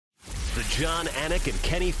The John, Anik, and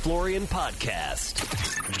Kenny Florian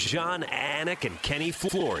podcast. John, Anik, and Kenny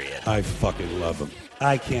Florian. I fucking love them.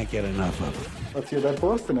 I can't get enough of them. Let's hear that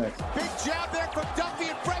Boston next. Big jab there from Duffy,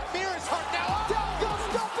 and Frank Mir is hurt now. Down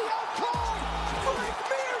goes Duffy, out cold. Frank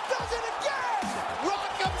Mir does it again.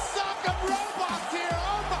 Rock'em sock'em robots here.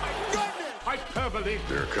 Oh my goodness. Hyperbole.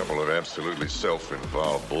 They're a couple of absolutely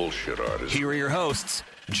self-involved bullshit artists. Here are your hosts,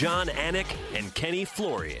 John, Anik, and Kenny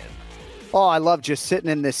Florian. Oh, I love just sitting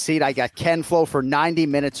in this seat. I got Ken Flo for 90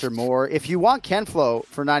 minutes or more. If you want Ken Flo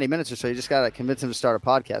for 90 minutes or so, you just got to convince him to start a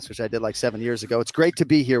podcast, which I did like 7 years ago. It's great to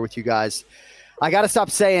be here with you guys. I got to stop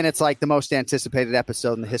saying it's like the most anticipated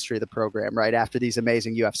episode in the history of the program, right after these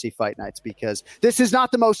amazing UFC fight nights, because this is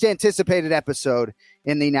not the most anticipated episode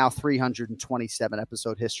in the now 327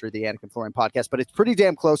 episode history of the Anik and Florian podcast, but it's pretty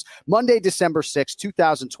damn close. Monday, December 6th,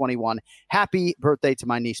 2021. Happy birthday to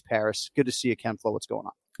my niece, Paris. Good to see you, Ken Flo. What's going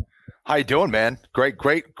on? How you doing, man?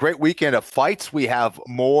 Great weekend of fights. We have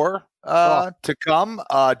more to come.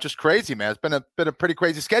 Just crazy, man. It's been a pretty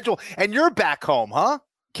crazy schedule. And you're back home, huh?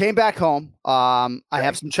 Came back home. I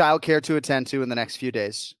have some childcare to attend to in the next few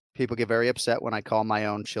days. People get very upset when I call my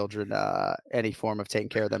own children any form of taking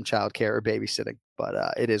care of them, childcare or babysitting. But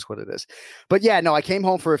it is what it is. But yeah, no, I came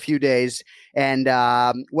home for a few days. And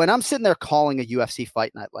when I'm sitting there calling a UFC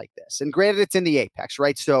fight night like this, and granted it's in the Apex,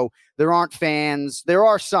 right? So there aren't fans. There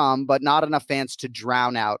are some, but not enough fans to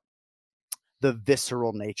drown out the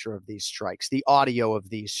visceral nature of these strikes, the audio of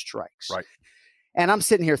these strikes. Right. And I'm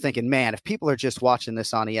sitting here thinking, man, if people are just watching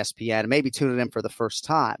this on ESPN, maybe tuning in for the first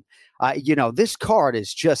time, this card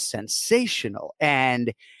is just sensational.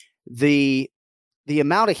 And the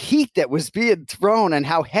amount of heat that was being thrown and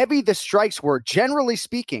how heavy the strikes were, generally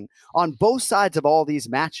speaking, on both sides of all these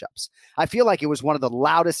matchups, I feel like it was one of the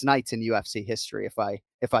loudest nights in UFC history,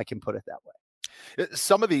 if I can put it that way.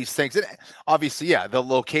 Some of these things, obviously, yeah, the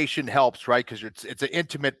location helps, right? Because it's an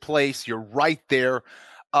intimate place. You're right there.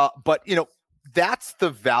 But, that's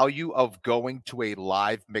the value of going to a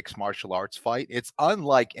live mixed martial arts fight. It's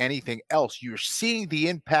unlike anything else. You're seeing the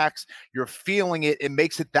impacts. You're feeling it. It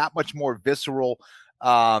makes it that much more visceral.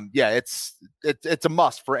 It's a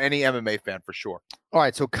must for any MMA fan for sure. All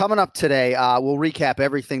right, so coming up today, we'll recap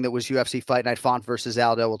everything that was UFC Fight Night, Font versus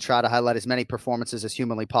Aldo. We'll try to highlight as many performances as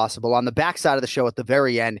humanly possible. On the backside of the show at the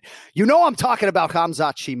very end, I'm talking about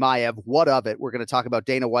Khamzat Chimaev. What of it? We're going to talk about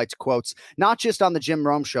Dana White's quotes, not just on the Jim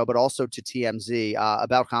Rome show, but also to TMZ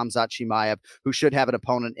about Khamzat Chimaev, who should have an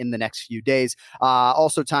opponent in the next few days.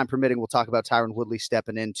 Also, time permitting, we'll talk about Tyron Woodley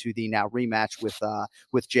stepping into the now rematch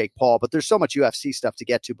with Jake Paul. But there's so much UFC stuff to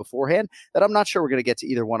get to beforehand that I'm not sure we're going to get to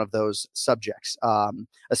either one of those subjects.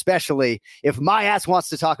 Especially if my ass wants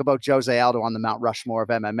to talk about Jose Aldo on the Mount Rushmore of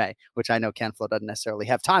MMA, which I know Ken Flo doesn't necessarily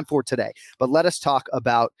have time for today. But let us talk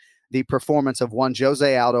about the performance of one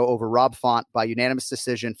Jose Aldo over Rob Font by unanimous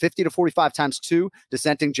decision, 50-45 times 2,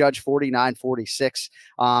 dissenting judge 49-46.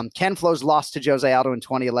 Ken Flo's loss to Jose Aldo in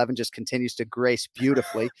 2011 just continues to grace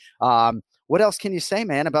beautifully. What else can you say,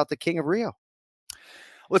 man, about the King of Rio?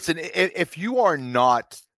 Listen, if you are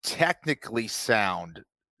not technically sound,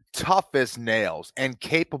 tough as nails, and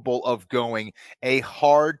capable of going a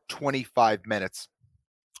hard 25 minutes,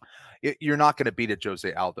 you're not going to beat a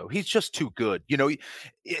Jose Aldo. He's just too good.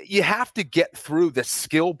 You have to get through the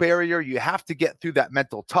skill barrier. You have to get through that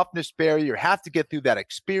mental toughness barrier. You have to get through that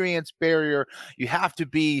experience barrier. You have to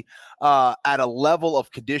be at a level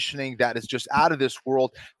of conditioning that is just out of this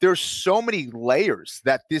world. There's so many layers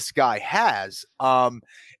that this guy has.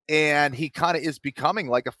 And he kind of is becoming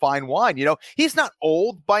like a fine wine. He's not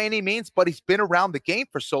old by any means, but he's been around the game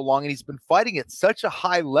for so long and he's been fighting at such a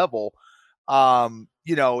high level.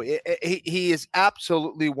 He is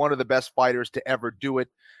absolutely one of the best fighters to ever do it.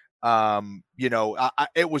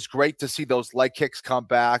 It was great to see those leg kicks come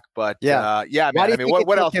back, but man. I mean,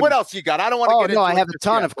 what else? What else you got? I don't want to get into I have a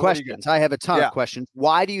ton of questions. Of questions.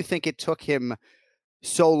 Why do you think it took him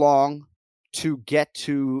so long to get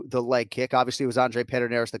to the leg kick? Obviously, it was Andre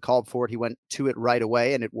Pederneiras that called for it. He went to it right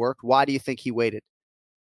away, and it worked. Why do you think he waited?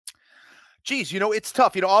 Geez, it's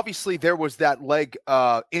tough. Obviously there was that leg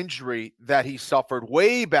injury that he suffered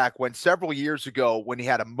way back when, several years ago, when he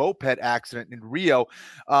had a moped accident in Rio.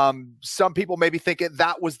 Some people maybe think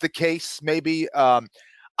that was the case. Maybe I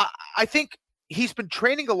think he's been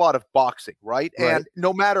training a lot of boxing, right? And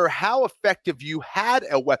no matter how effective you had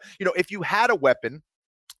a weapon, if you had a weapon,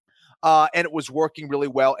 and it was working really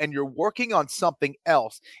well, and you're working on something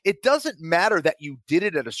else, it doesn't matter that you did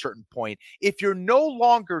it at a certain point. If you're no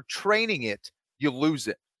longer training it, you lose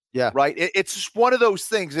it. Yeah. Right. It's just one of those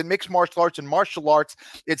things in mixed martial arts and martial arts.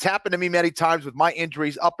 It's happened to me many times with my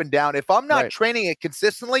injuries up and down. If I'm not training it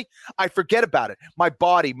consistently, I forget about it. My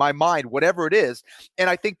body, my mind, whatever it is. And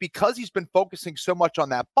I think because he's been focusing so much on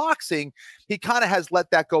that boxing, he kind of has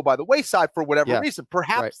let that go by the wayside for whatever reason.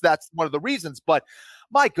 Perhaps that's one of the reasons. But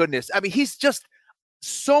my goodness, I mean, he's just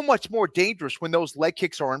so much more dangerous when those leg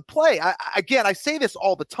kicks are in play. I say this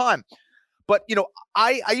all the time. But,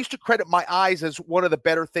 I used to credit my eyes as one of the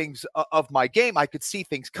better things of my game. I could see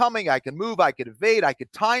things coming. I could move. I could evade. I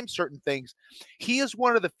could time certain things. He is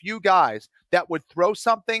one of the few guys that would throw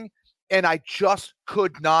something, and I just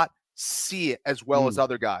could not see it as well as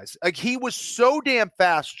other guys. Like, he was so damn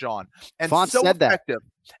fast, John, and so effective.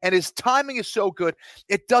 And his timing is so good.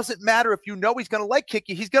 It doesn't matter if you know he's going to leg kick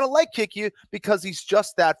you. He's going to leg kick you because he's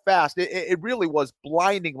just that fast. It really was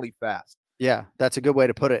blindingly fast. Yeah, that's a good way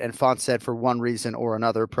to put it. And Font said for one reason or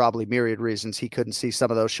another, probably myriad reasons, he couldn't see some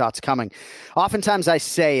of those shots coming. Oftentimes I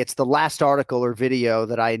say it's the last article or video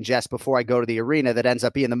that I ingest before I go to the arena that ends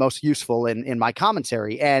up being the most useful in my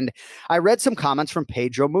commentary. And I read some comments from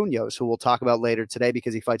Pedro Munoz, who we'll talk about later today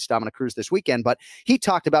because he fights Dominic Cruz this weekend. But he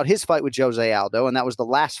talked about his fight with Jose Aldo, and that was the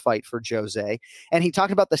last fight for Jose. And he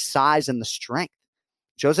talked about the size and the strength.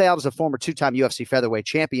 Jose Aldo is a former two-time UFC featherweight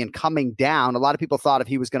champion coming down. A lot of people thought if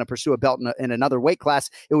he was going to pursue a belt in another weight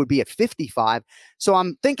class, it would be at 55. So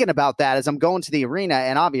I'm thinking about that as I'm going to the arena,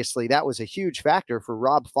 and obviously that was a huge factor for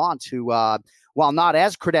Rob Font, who, while not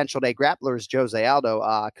as credentialed a grappler as Jose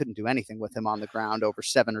Aldo, couldn't do anything with him on the ground over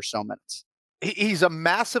 7 or so minutes. He's a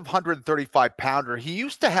massive 135-pounder. He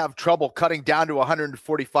used to have trouble cutting down to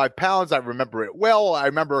 145 pounds. I remember it well. I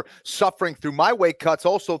remember suffering through my weight cuts,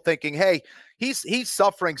 also thinking, hey, he's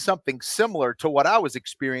suffering something similar to what I was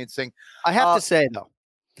experiencing. I have to say, though.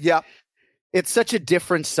 Yeah. It's such a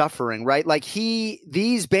different suffering, right? Like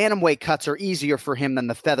these bantamweight cuts are easier for him than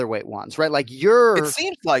the featherweight ones, right? Like it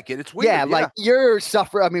seems like it. It's weird. Yeah, like you're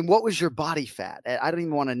suffering. I mean, what was your body fat? I don't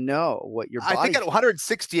even want to know what your body I think at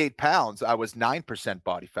 168 pounds, I was 9%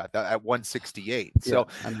 body fat at 168. Yeah, so,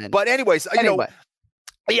 but anyways, anyway.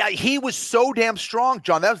 Yeah, he was so damn strong,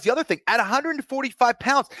 John. That was the other thing. At 145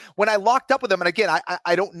 pounds, when I locked up with him, and again,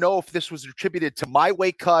 I don't know if this was attributed to my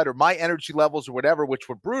weight cut or my energy levels or whatever, which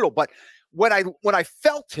were brutal, but when I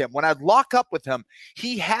felt him, when I'd lock up with him,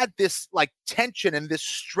 he had this like tension and this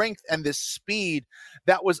strength and this speed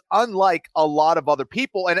that was unlike a lot of other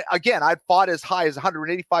people. And again, I'd fought as high as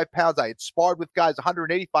 185 pounds. I had sparred with guys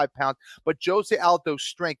 185 pounds, but Jose Aldo's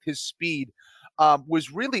strength, his speed, was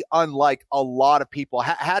really unlike a lot of people.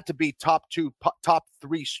 Had to be top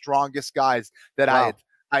 3 strongest guys that I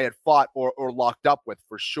had fought or locked up with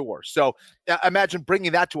for sure. So imagine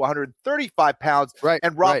bringing that to 135 pounds,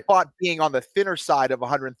 and Rob Font being on the thinner side of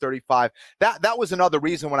 135. That was another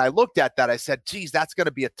reason when I looked at that, I said, geez, that's going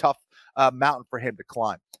to be a tough mountain for him to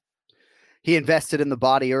climb. He invested in the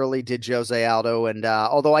body early, did Jose Aldo. And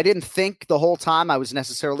although I didn't think the whole time I was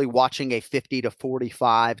necessarily watching a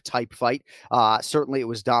 50-45 type fight, certainly it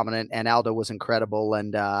was dominant and Aldo was incredible.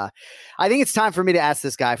 And I think it's time for me to ask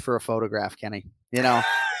this guy for a photograph, Kenny.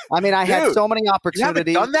 I mean, I had so many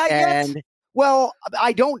opportunities. You haven't done that yet? Well,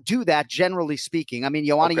 I don't do that, generally speaking. I mean,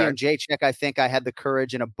 Joanna Jędrzejczyk, I think I had the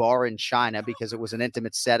courage in a bar in China because it was an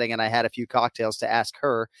intimate setting and I had a few cocktails to ask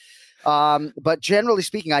her. But generally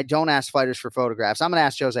speaking, I don't ask fighters for photographs. I'm going to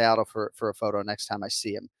ask Jose Aldo for a photo next time I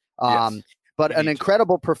see him. But an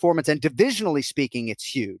incredible performance, and divisionally speaking, it's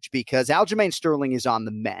huge because Aljamain Sterling is on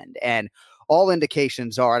the mend, and all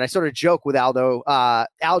indications are, and I sort of joke with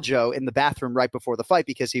Aljo in the bathroom right before the fight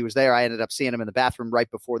because he was there. I ended up seeing him in the bathroom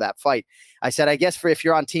right before that fight. I said, I guess if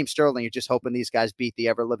you're on Team Sterling, you're just hoping these guys beat the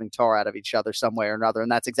ever-living tar out of each other some way or another,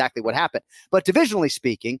 and that's exactly what happened. But divisionally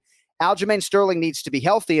speaking, Aljamain Sterling needs to be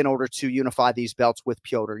healthy in order to unify these belts with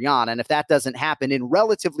Petr Yan. And if that doesn't happen in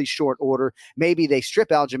relatively short order, maybe they strip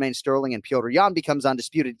Aljamain Sterling and Petr Yan becomes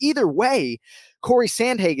undisputed. Either way, Corey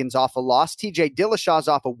Sandhagen's off a loss. TJ Dillashaw's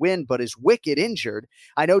off a win, but is wicked injured.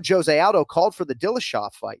 I know Jose Aldo called for the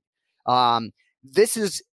Dillashaw fight. This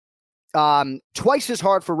is twice as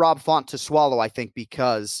hard for Rob Font to swallow, I think,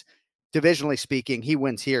 because divisionally speaking, he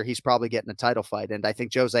wins here. He's probably getting a title fight. And I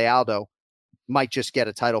think Jose Aldo might just get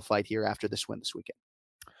a title fight here after this win this weekend.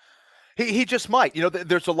 He just might.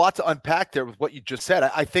 There's a lot to unpack there with what you just said.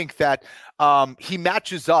 I think that he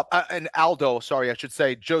matches up, and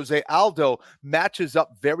Jose Aldo matches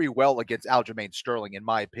up very well against Aljamain Sterling, in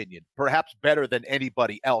my opinion, perhaps better than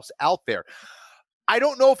anybody else out there. I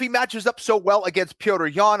don't know if he matches up so well against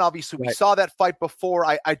Petr Yan. Obviously, we saw that fight before.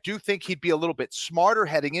 I do think he'd be a little bit smarter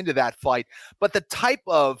heading into that fight, but the type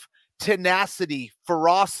of tenacity,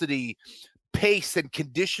 ferocity, pace and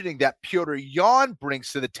conditioning that Petr Yan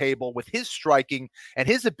brings to the table with his striking and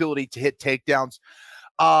his ability to hit takedowns.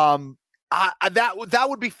 That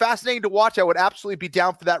would be fascinating to watch. I would absolutely be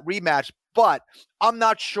down for that rematch, but I'm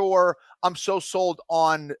not sure I'm so sold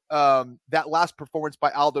on that last performance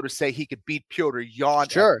by Aldo to say he could beat Petr Yan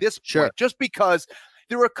at this point, just because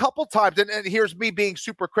there were a couple times, and here's me being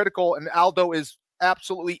super critical, and Aldo is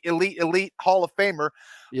absolutely elite Hall of Famer.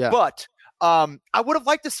 Yeah. But I would have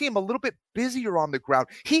liked to see him a little bit busier on the ground.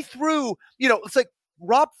 He threw, it's like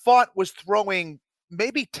Rob Font was throwing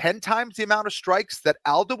maybe 10 times the amount of strikes that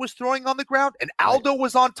Aldo was throwing on the ground, and Aldo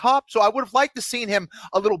was on top. So I would have liked to seen him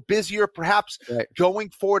a little busier, perhaps going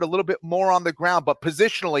forward a little bit more on the ground, but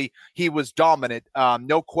positionally he was dominant.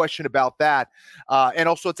 No question about that. And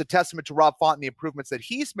also it's a testament to Rob Font and the improvements that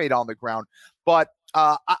he's made on the ground. But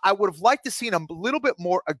I would have liked to seen a little bit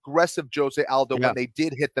more aggressive Jose Aldo when they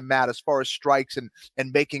did hit the mat as far as strikes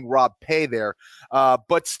and making Rob pay there.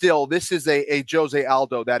 But still, this is a Jose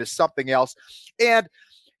Aldo that is something else. And,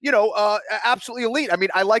 absolutely elite. I mean,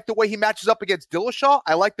 I like the way he matches up against Dillashaw.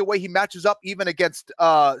 I like the way he matches up even against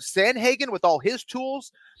Sandhagen with all his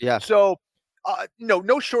tools. Yeah. So,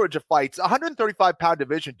 no shortage of fights. 135-pound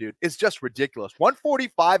division, dude, is just ridiculous.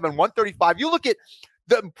 145 and 135. You look at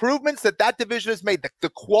the improvements that division has made, the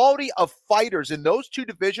quality of fighters in those two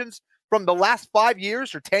divisions from the last 5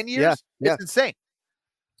 years or 10 years, it's insane.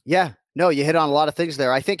 Yeah, no, you hit on a lot of things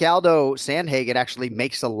there. I think Aldo Sandhagen actually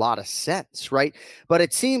makes a lot of sense, right? But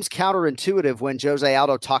it seems counterintuitive when Jose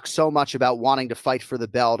Aldo talks so much about wanting to fight for the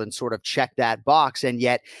belt and sort of check that box, and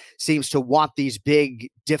yet seems to want these big,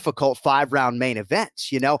 difficult 5-round main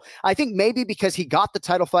events. I think maybe because he got the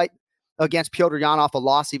title fight against Petr Yan off a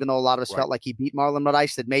loss, even though a lot of us felt like he beat Marlon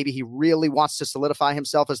Moraes, that maybe he really wants to solidify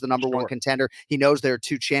himself as the number one contender. He knows there are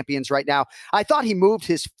two champions right now. I thought he moved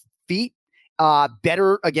his feet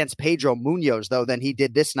better against Pedro Munoz, though, than he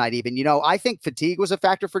did this night even. I think fatigue was a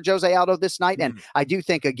factor for Jose Aldo this night, and I do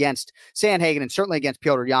think against Sandhagen and certainly against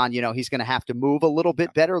Petr Yan, he's going to have to move a little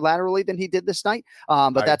bit better laterally than he did this night.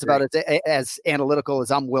 But that's about as analytical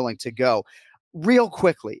as I'm willing to go. Real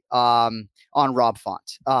quickly, on Rob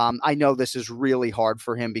Font. I know this is really hard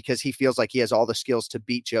for him because he feels like he has all the skills to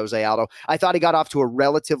beat Jose Aldo. I thought he got off to a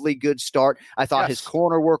relatively good start. I thought his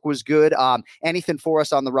corner work was good. Anything for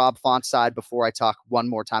us on the Rob Font side before I talk one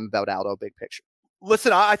more time about Aldo big picture?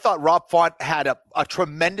 Listen, I thought Rob Font had a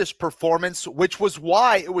tremendous performance, which was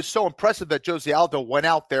why it was so impressive that Jose Aldo went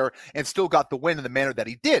out there and still got the win in the manner that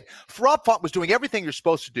he did. Rob Font was doing everything you're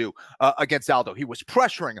supposed to do against Aldo. He was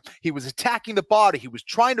pressuring him. He was attacking the body. He was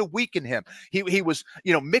trying to weaken him. He was,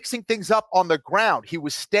 mixing things up on the ground. He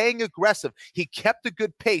was staying aggressive. He kept a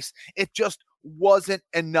good pace. It just wasn't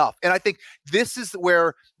enough. And I think this is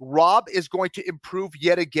where Rob is going to improve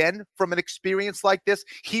yet again from an experience like this.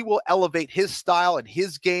 He will elevate his style and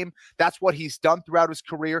his game. That's what he's done throughout his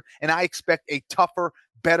career. And I expect a tougher,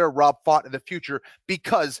 better Rob Font in the future,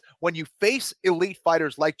 because when you face elite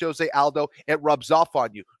fighters like Jose Aldo, it rubs off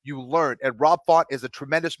on you. You learn. And Rob Font is a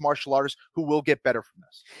tremendous martial artist who will get better from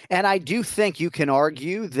this. And I do think you can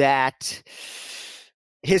argue that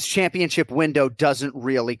his championship window doesn't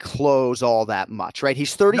really close all that much, right?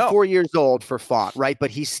 He's 34 years old for Font, right?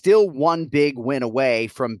 But he's still one big win away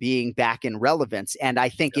from being back in relevance. And I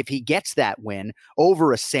think if he gets that win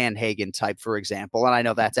over a Sandhagen type, for example, and I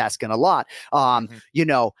know that's asking a lot,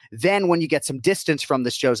 then when you get some distance from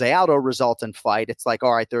this Jose Aldo resultant fight, it's like,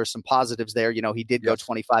 all right, there are some positives there. He did go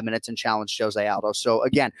 25 minutes and challenge Jose Aldo. So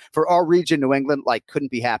again, for our region, New England,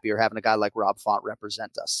 couldn't be happier having a guy like Rob Font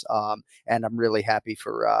represent us. And I'm really happy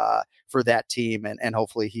for that team, and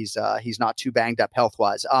hopefully he's not too banged up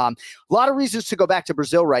health-wise. A lot of reasons to go back to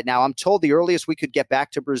Brazil right now. I'm told the earliest we could get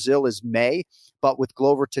back to Brazil is May, but with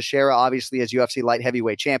Glover Teixeira obviously as UFC light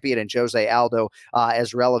heavyweight champion and Jose Aldo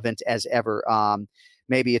as relevant as ever,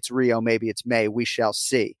 maybe it's Rio, maybe it's May. We shall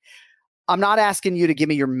see. I'm not asking you to give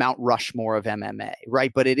me your Mount Rushmore of MMA,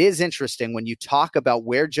 right? But it is interesting when you talk about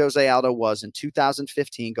where Jose Aldo was in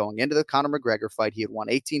 2015 going into the Conor McGregor fight. He had won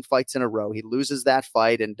 18 fights in a row. He loses that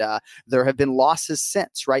fight, and there have been losses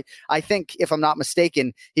since, right? I think, if I'm not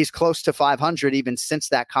mistaken, he's close to 500 even since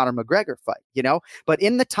that Conor McGregor fight, But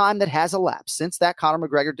in the time that has elapsed since that Conor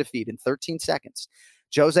McGregor defeat in 13 seconds,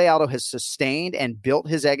 Jose Aldo has sustained and built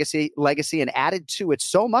his legacy and added to it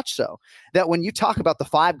so much so that when you talk about the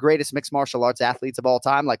 5 greatest mixed martial arts athletes of all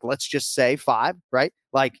time, let's just say 5, right?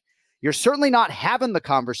 You're certainly not having the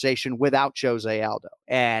conversation without Jose Aldo.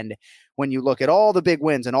 And when you look at all the big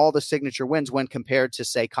wins and all the signature wins when compared to,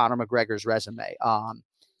 say, Conor McGregor's resume,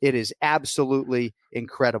 it is absolutely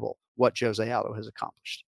incredible what Jose Aldo has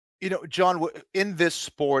accomplished. John, in this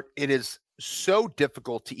sport, it is so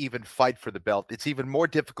difficult to even fight for the belt. It's even more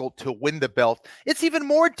difficult to win the belt. It's even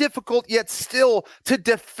more difficult yet still to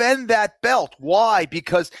defend that belt. Why?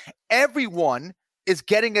 Because everyone is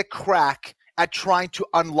getting a crack at trying to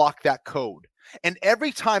unlock that code. And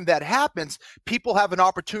every time that happens, people have an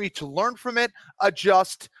opportunity to learn from it,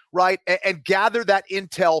 adjust, right, and gather that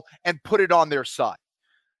intel and put it on their side.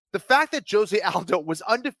 The fact that Jose Aldo was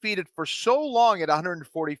undefeated for so long at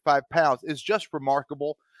 145 pounds is just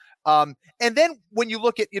remarkable. And then when you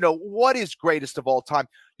look at, what is greatest of all time,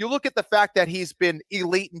 you look at the fact that he's been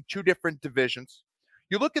elite in 2 different divisions.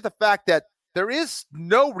 You look at the fact that there is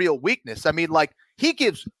no real weakness. I mean, like, he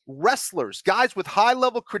gives wrestlers, guys with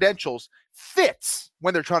high-level credentials, fits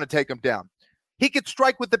when they're trying to take him down. He could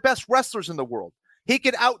strike with the best wrestlers in the world. He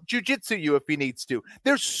could out jiu-jitsu you if he needs to.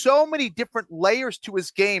 There's so many different layers to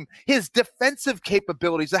his game. His defensive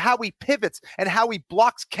capabilities, how he pivots and how he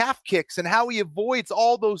blocks calf kicks and how he avoids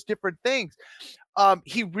all those different things.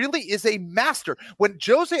 He really is a master. When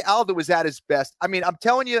Jose Aldo is at his best, I mean, I'm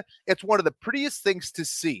telling you, it's one of the prettiest things to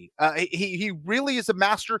see. He really is a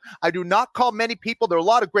master. I do not call many people. There are a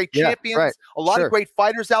lot of great champions, a lot of great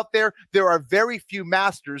fighters out there. There are very few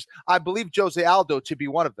masters. I believe Jose Aldo to be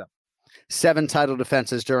one of them. 7 title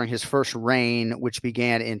defenses during his first reign, which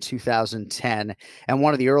began in 2010. And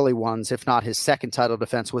one of the early ones, if not his second title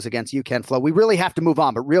defense, was against you, Ken Flo. We really have to move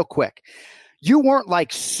on, but real quick. You weren't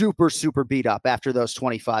like super beat up after those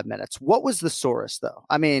 25 minutes. What was the sorest, though?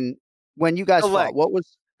 I mean, when you guys fought, what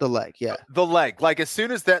was the leg? Yeah. The leg. Like, as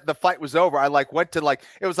soon as the fight was over, I went to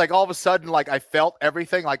it was like all of a sudden, I felt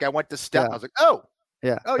everything. Like, I went to step. I was like, oh.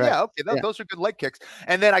 Yeah. Oh, right. Yeah. Okay. Those are good leg kicks.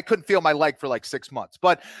 And then I couldn't feel my leg for 6 months.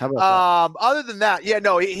 But other than that,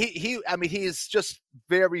 he's just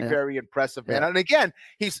very impressive, man. And again,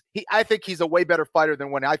 I think he's a way better fighter than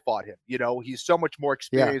when I fought him. He's so much more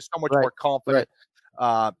experienced, so much more confident.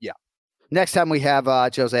 Next time we have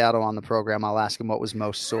Jose Aldo on the program, I'll ask him what was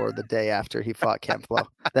most sore the day after he fought Ken Flo.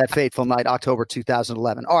 That fateful night, October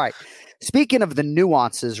 2011. All right. Speaking of the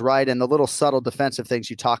nuances, right, and the little subtle defensive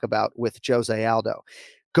things you talk about with Jose Aldo,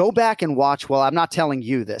 go back and watch. Well, I'm not telling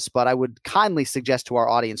you this, but I would kindly suggest to our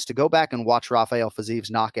audience to go back and watch Rafael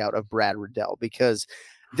Fiziv's knockout of Brad Riddell, because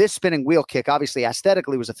this spinning wheel kick, obviously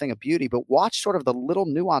aesthetically, was a thing of beauty, but watch sort of the little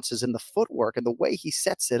nuances in the footwork and the way he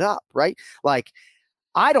sets it up, right? Like,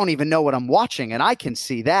 I don't even know what I'm watching, and I can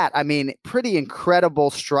see that. I mean, pretty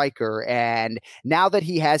incredible striker. And now that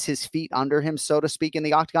he has his feet under him, so to speak, in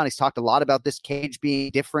the octagon, he's talked a lot about this cage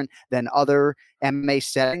being different than other MMA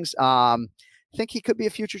settings. I think he could be a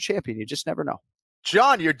future champion. You just never know.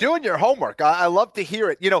 John, you're doing your homework. I love to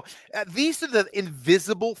hear it. These are the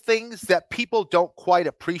invisible things that people don't quite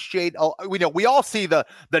appreciate. We all see the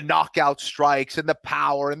knockout strikes and the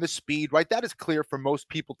power and the speed, right? That is clear for most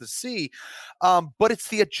people to see. But it's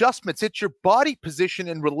the adjustments. It's your body position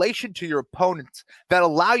in relation to your opponents that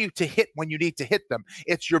allow you to hit when you need to hit them.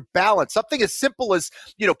 It's your balance. Something as simple as,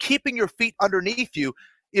 keeping your feet underneath you.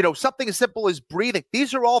 Something as simple as breathing.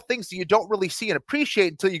 These are all things that you don't really see and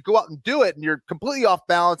appreciate until you go out and do it, and you're completely off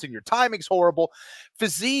balance and your timing's horrible.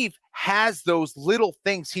 Fiziv has those little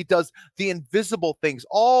things. He does the invisible things,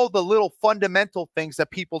 all the little fundamental things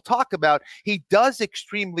that people talk about. He does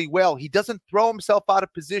extremely well. He doesn't throw himself out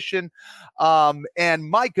of position. And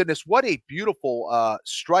my goodness, what a beautiful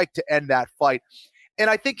strike to end that fight. And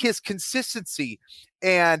I think his consistency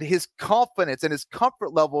and his confidence and his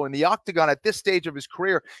comfort level in the octagon at this stage of his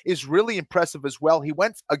career is really impressive as well. He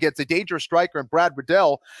went against a dangerous striker in Brad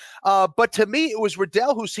Riddell. But to me, it was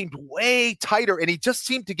Riddell who seemed way tighter, and he just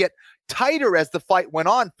seemed to get tighter as the fight went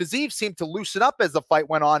on. Fiziv seemed to loosen up as the fight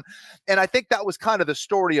went on. And I think that was kind of the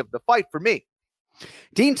story of the fight for me.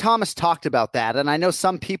 Dean Thomas talked about that, and I know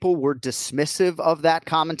some people were dismissive of that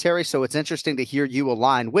commentary, so it's interesting to hear you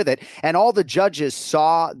align with it. And all the judges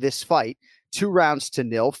saw this fight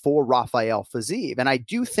 2-0 for Rafael Fiziv. And I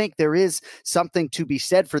do think there is something to be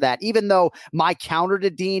said for that, even though my counter to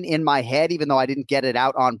Dean in my head, even though I didn't get it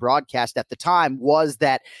out on broadcast at the time, was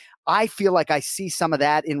that I feel like I see some of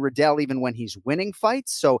that in Riddell even when he's winning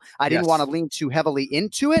fights. So I didn't want to lean too heavily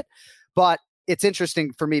into it, but it's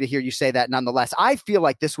interesting for me to hear you say that nonetheless. I feel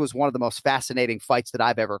like this was one of the most fascinating fights that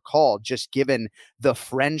I've ever called, just given the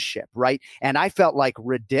friendship, right? And I felt like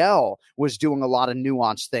Riddell was doing a lot of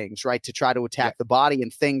nuanced things, right, to try to attack the body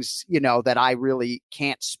and things, that I really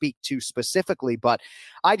can't speak to specifically. But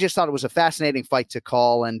I just thought it was a fascinating fight to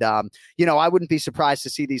call. And, I wouldn't be surprised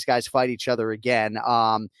to see these guys fight each other again.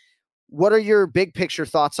 What are your big picture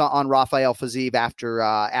thoughts on Rafael Fiziv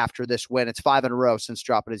after this win? It's 5 in a row since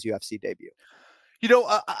dropping his UFC debut.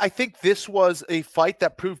 I think this was a fight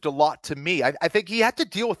that proved a lot to me. I think he had to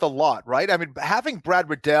deal with a lot, right? I mean, having Brad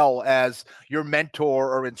Riddell as your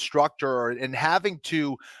mentor or instructor and having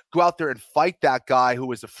to go out there and fight that guy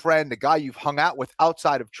who is a friend, a guy you've hung out with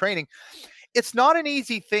outside of training, it's not an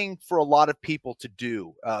easy thing for a lot of people to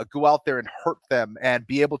do. Go out there and hurt them and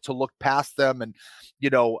be able to look past them. And,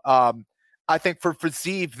 I think for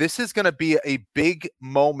Zeev, this is going to be a big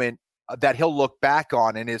moment that he'll look back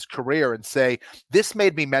on in his career and say, this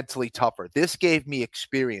made me mentally tougher. This gave me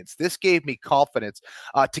experience. This gave me confidence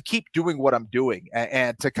to keep doing what I'm doing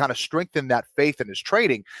and to kind of strengthen that faith in his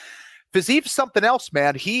training. Fiziv's something else,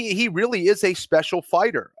 man. He really is a special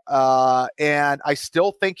fighter. And I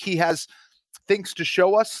still think he has things to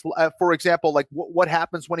show us. For example, like what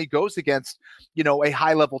happens when he goes against, a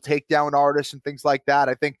high-level takedown artist and things like that.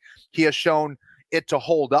 I think he has shown it to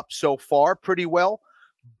hold up so far pretty well.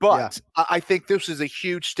 But yeah. I think this is a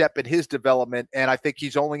huge step in his development, and I think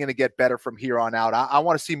he's only going to get better from here on out. I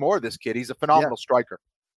want to see more of this kid. He's a phenomenal striker.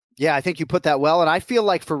 Yeah, I think you put that well. And I feel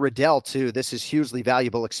like for Riddell, too, this is hugely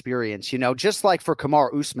valuable experience. Just like for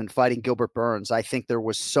Kamaru Usman fighting Gilbert Burns, I think there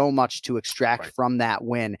was so much to extract from that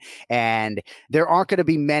win. And there aren't going to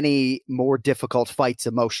be many more difficult fights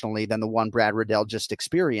emotionally than the one Brad Riddell just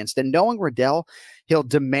experienced. And knowing Riddell, he'll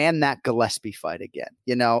demand that Gillespie fight again.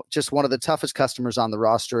 Just one of the toughest customers on the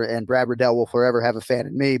roster. And Brad Riddell will forever have a fan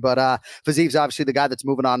in me. But Fiziv's obviously the guy that's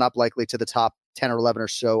moving on up likely to the top 10 or 11 or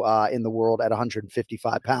so in the world at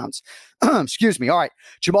 155 pounds. Excuse me. All right.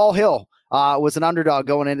 Jamal Hill was an underdog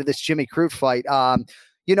going into this Jimmy Crute fight.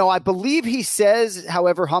 I believe he says,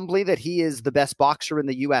 however humbly, that he is the best boxer in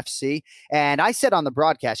the UFC. And I said on the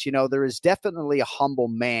broadcast, there is definitely a humble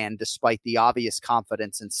man, despite the obvious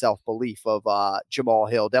confidence and self-belief of Jamal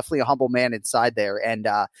Hill. Definitely a humble man inside there. And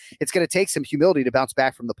it's going to take some humility to bounce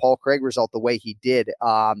back from the Paul Craig result the way he did.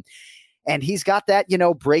 And he's got that,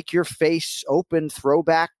 break your face open,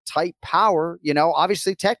 throwback type power,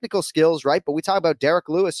 obviously technical skills, right? But we talk about Derek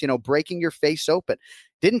Lewis, breaking your face open.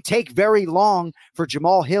 Didn't take very long for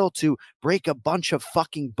Jamal Hill to break a bunch of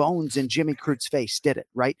fucking bones in Jimmy Crute's face, did it,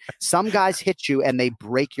 right? Some guys hit you and they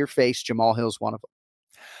break your face. Jamal Hill's one of them.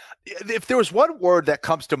 If there was one word that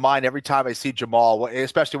comes to mind every time I see Jamal,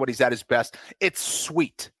 especially when he's at his best, it's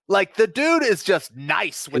sweet. Like, the dude is just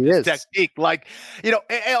nice with his technique. Like,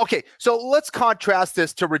 okay, so let's contrast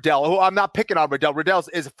this to Riddell, who I'm not picking on Riddell. Riddell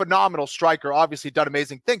is a phenomenal striker, obviously done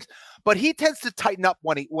amazing things, but he tends to tighten up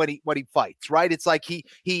when he fights, right? It's like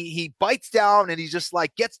he bites down and he just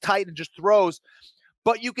like gets tight and just throws.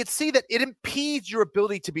 But you could see that it impedes your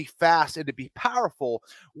ability to be fast and to be powerful.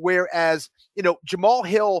 Whereas, Jamal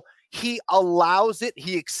Hill, he allows it,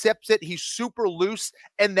 he accepts it, he's super loose,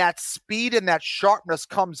 and that speed and that sharpness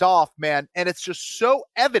comes off, man. And it's just so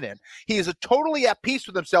evident. He is totally at peace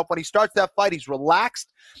with himself when he starts that fight. He's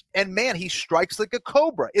relaxed, and man, he strikes like a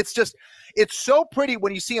cobra. It's so pretty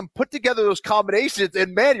when you see him put together those combinations,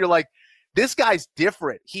 and man, you're like, this guy's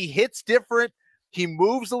different. He hits different. He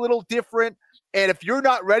moves a little different. And if you're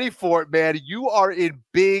not ready for it, man, you are in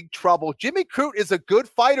big trouble. Jimmy Crute is a good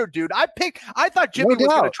fighter, dude. I thought Jimmy was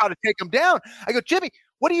going to try to take him down. I go, Jimmy,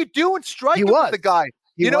 what are you doing striking with the guy?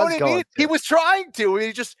 You know what I mean? He was trying to.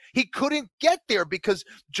 He couldn't get there because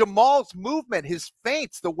Jamal's movement, his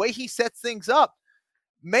feints, the way he sets things up,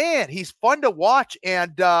 man, he's fun to watch.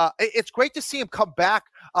 And it's great to see him come back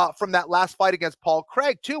from that last fight against Paul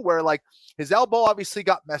Craig, too, where like his elbow obviously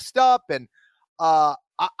got messed up. And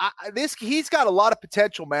he's got a lot of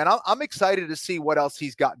potential, man. I'm excited to see what else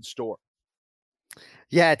he's got in store.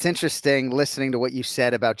 Yeah, it's interesting listening to what you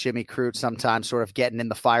said about Jimmy Crute sometimes sort of getting in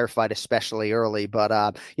the firefight, especially early.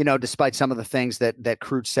 But, despite some of the things that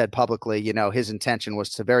Crute said publicly, his intention was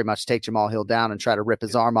to very much take Jamal Hill down and try to rip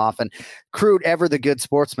his arm off. And Crute, ever the good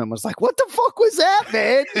sportsman, was like, what the fuck was that,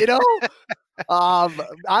 man?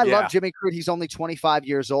 I love Jimmy Crute. He's only 25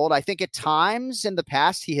 years old. I think at times in the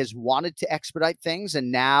past he has wanted to expedite things,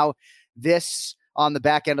 and now this on the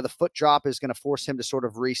back end of the foot drop is going to force him to sort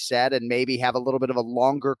of reset and maybe have a little bit of a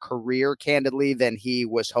longer career, candidly, than he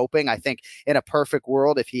was hoping. I think in a perfect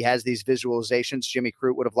world, if he has these visualizations, Jimmy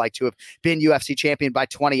Crute would have liked to have been UFC champion by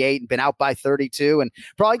 28 and been out by 32, and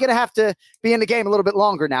probably going to have to be in the game a little bit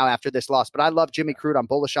longer now after this loss. But I love Jimmy Crute. I'm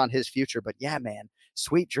bullish on his future. But yeah, man,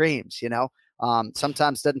 sweet dreams,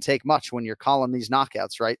 sometimes doesn't take much when you're calling these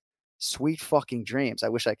knockouts, right? Sweet fucking dreams. I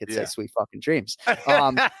wish I could say Yeah. sweet fucking dreams.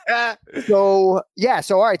 So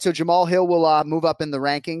all right. So Jamal Hill will move up in the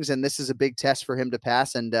rankings, and this is a big test for him to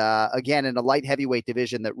pass. And again, in a light heavyweight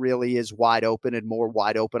division that really is wide open and more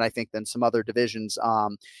wide open, I think, than some other divisions.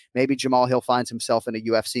 Maybe Jamal Hill finds himself in a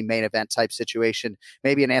UFC main event type situation.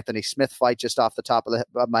 Maybe an Anthony Smith fight just off the top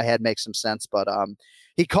of my head makes some sense. But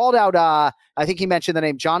he called out, I think he mentioned the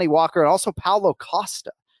name Johnny Walker and also Paulo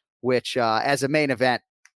Costa, which as a main event,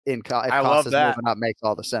 I love that. Moving up makes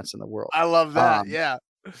all the sense in the world. I love that. Yeah.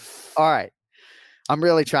 All right. I'm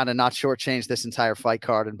really trying to not shortchange this entire fight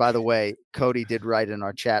card. And by the way, Cody did write in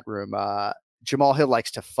our chat room, Jamal Hill likes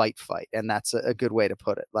to fight. And that's a good way to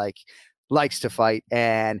put it. Like, likes to fight.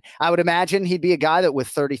 And I would imagine he'd be a guy that with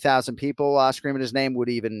 30,000 people screaming his name would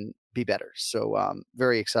even be better. So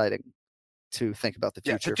very exciting to think about the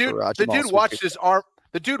future. The dude watched his arm.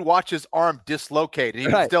 The dude watched his arm dislocate, and he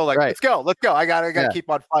was still like, let's go. I gotta keep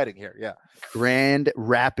on fighting here. Yeah. Grand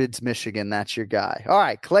Rapids, Michigan. That's your guy. All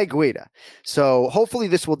right, Clay Guida. So hopefully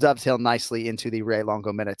this will dovetail nicely into the Ray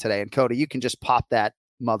Longo minute today. And Cody, you can just pop that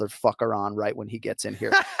motherfucker on right when he gets in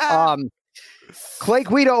here. Clay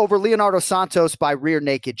Guida over Leonardo Santos by rear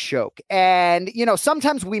naked choke. And,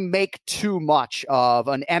 sometimes we make too much of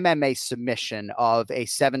an MMA submission of a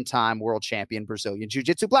 7-time world champion Brazilian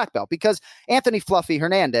Jiu-Jitsu black belt because Anthony Fluffy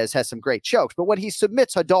Hernandez has some great chokes. But when he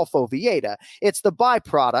submits Adolfo Vieira, it's the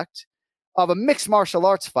byproduct of a mixed martial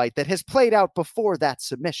arts fight that has played out before that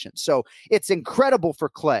submission. So it's incredible for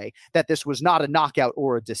Clay that this was not a knockout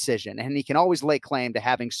or a decision, and he can always lay claim to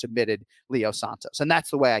having submitted Leo Santos. And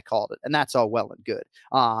that's the way I called it. And that's all well and good.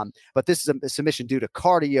 But this is a submission due to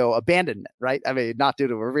cardio abandonment, right? I mean, not due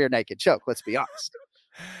to a rear naked choke. Let's be honest.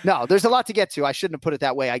 No, there's a lot to get to. I shouldn't have put it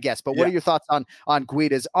that way, I guess. But what are your thoughts on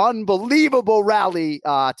Guida's unbelievable rally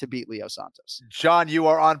to beat Leo Santos? John, you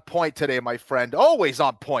are on point today, my friend. Always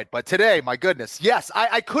on point. But today, my goodness. Yes,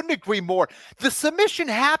 I couldn't agree more. The submission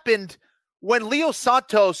happened when Leo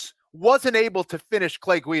Santos wasn't able to finish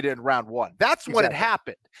Clay Guida in round 1. That's when it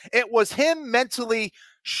happened. It was him mentally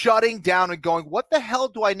shutting down and going, what the hell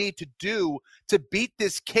do I need to do to beat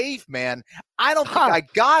this caveman? I don't think I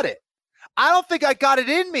got it. I don't think I got it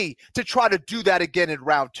in me to try to do that again in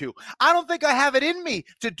round 2. I don't think I have it in me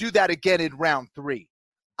to do that again in round 3.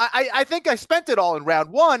 I think I spent it all in round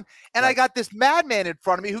 1, and I got this madman in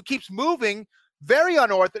front of me who keeps moving very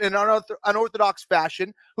unorthodox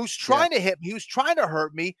fashion, who's trying to hit me, who's trying to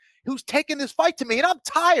hurt me, who's taking this fight to me, and I'm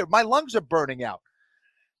tired. My lungs are burning out.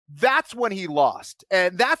 That's when he lost,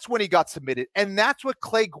 and that's when he got submitted, and that's what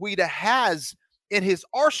Clay Guida has in his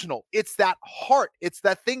arsenal. It's that heart. It's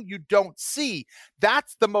that thing you don't see.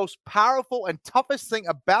 That's the most powerful and toughest thing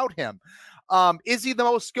about him. Is he the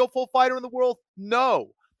most skillful fighter in the world? No,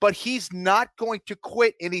 but he's not going to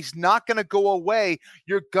quit, and he's not going to go away.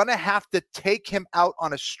 You're going to have to take him out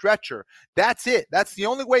on a stretcher. That's it. That's the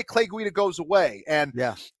only way Clay Guida goes away. And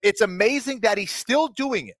it's amazing that he's still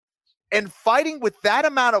doing it and fighting with that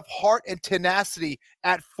amount of heart and tenacity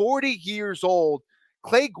at 40 years old.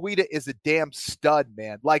 Clay Guida is a damn stud,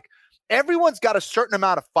 man. Like, everyone's got a certain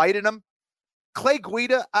amount of fight in him. Clay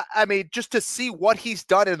Guida, I mean, just to see what he's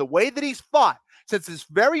done and the way that he's fought since his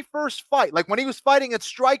very first fight, like when he was fighting at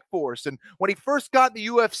Strikeforce and when he first got in the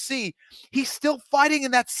UFC, he's still fighting in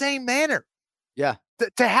that same manner. Yeah.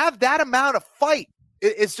 To have that amount of fight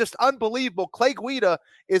is just unbelievable. Clay Guida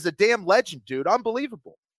is a damn legend, dude.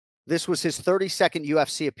 Unbelievable. This was his 32nd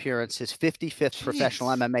UFC appearance, his 55th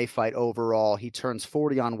professional MMA fight overall. He turns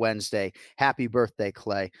 40 on Wednesday. Happy birthday,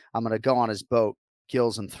 Clay. I'm going to go on his boat,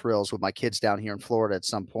 Gills and Thrills, with my kids down here in Florida at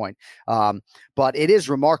some point. But it is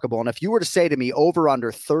remarkable. And if you were to say to me over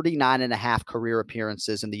under 39 and a half career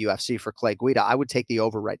appearances in the UFC for Clay Guida, I would take the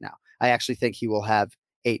over right now. I actually think he will have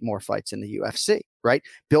 8 more fights in the UFC, right?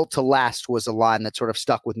 Built to last was a line that sort of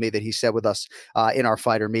stuck with me that he said with us in our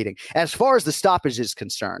fighter meeting. As far as the stoppage is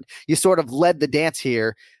concerned, you sort of led the dance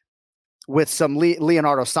here with some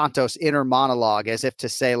Leonardo Santos inner monologue as if to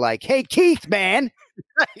say like, hey, Keith, man,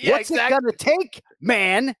 what's it going to take,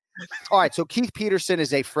 man? All right, so Keith Peterson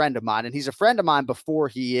is a friend of mine, and he's a friend of mine before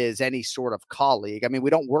he is any sort of colleague. I mean,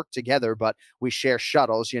 we don't work together, but we share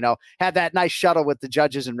shuttles, Had that nice shuttle with the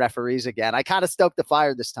judges and referees again. I kind of stoked the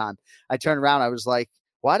fire this time. I turned around, I was like,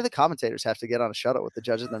 why do the commentators have to get on a shuttle with the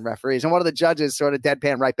judges and referees? And one of the judges sort of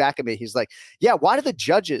deadpan right back at me. He's like, yeah, why do the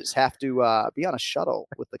judges have to be on a shuttle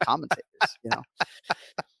with the commentators,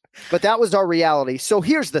 But that was our reality. So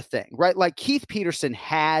here's the thing, right? Like Keith Peterson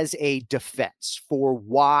has a defense for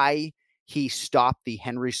why he stopped the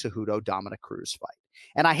Henry Cejudo Dominic Cruz fight.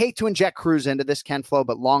 And I hate to inject Krause into this, Ken Flo,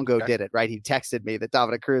 but Longo did it, right? He texted me that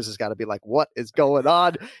Dominic Cruz has got to be like, what is going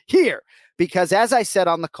on here? Because as I said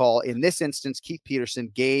on the call, in this instance, Keith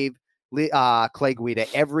Peterson gave Clay Guida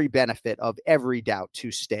every benefit of every doubt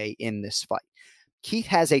to stay in this fight. Keith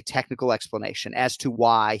has a technical explanation as to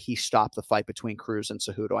why he stopped the fight between Krause and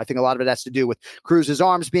Cejudo. I think a lot of it has to do with Cruz's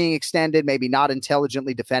arms being extended, maybe not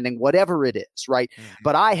intelligently defending, whatever it is, right? Mm-hmm.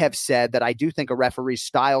 But I have said that I do think a referee's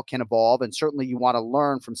style can evolve, and certainly you want to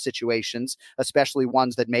learn from situations, especially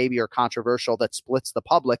ones that maybe are controversial, that splits the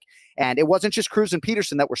public. And it wasn't just Krause and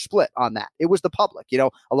Peterson that were split on that. It was the public. You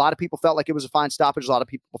know, a lot of people felt like it was a fine stoppage. A lot of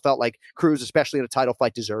people felt like Krause, especially in a title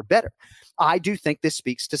fight, deserved better. I do think this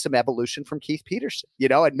speaks to some evolution from Keith Peterson, you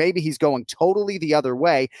know, and maybe he's going totally the other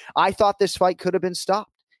way. I thought this fight could have been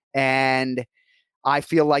stopped. And I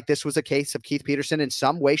feel like this was a case of Keith Peterson in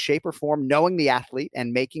some way, shape, or form, knowing the athlete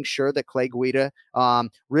and making sure that Clay Guida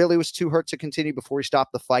really was too hurt to continue before he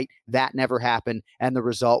stopped the fight. That never happened. And the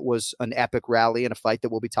result was an epic rally in a fight that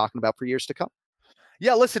we'll be talking about for years to come.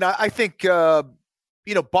 Yeah, listen, I think,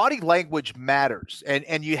 body language matters,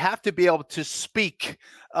 and you have to be able to speak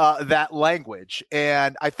that language.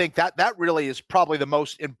 And I think that really is probably the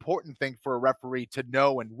most important thing for a referee to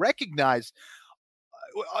know and recognize,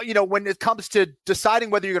 when it comes to deciding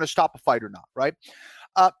whether you're going to stop a fight or not, right?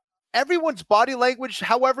 Everyone's body language,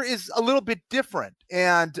 however, is a little bit different.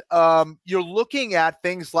 And you're looking at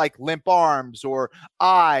things like limp arms or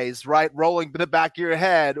eyes, right, rolling to the back of your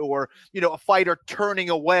head, or, a fighter turning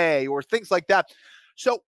away or things like that.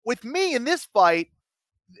 So with me in this fight,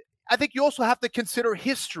 I think you also have to consider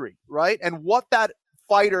history, right? And what that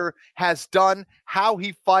fighter has done, how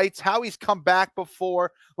he fights, how he's come back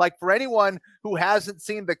before. Like, for anyone who hasn't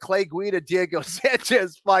seen the Clay Guida Diego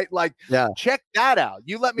Sanchez fight, check that out.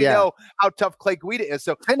 You let me know how tough Clay Guida is.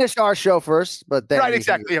 So finish our show first, but then right,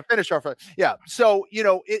 exactly. Yeah, finish our first. Yeah. So,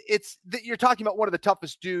 you're talking about one of the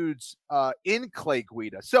toughest dudes in Clay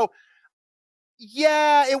Guida. So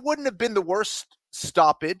yeah, it wouldn't have been the worst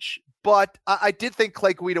stoppage, but I did think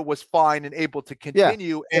Clay Guida was fine and able to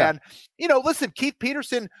continue. Yeah. And, listen, Keith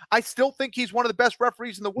Peterson, I still think he's one of the best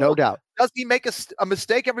referees in the world. No doubt. Does he make a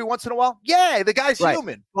mistake every once in a while? Yeah, the guy's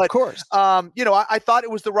human. But, of course. I thought it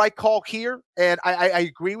was the right call here. And I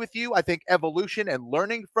agree with you. I think evolution and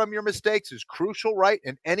learning from your mistakes is crucial, right,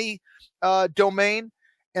 in any domain.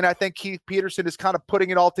 And I think Keith Peterson is kind of putting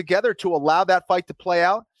it all together to allow that fight to play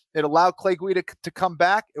out. It allowed Clay Guida to come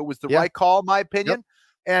back. It was the right call, in my opinion.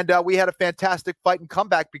 Yep. And we had a fantastic fight and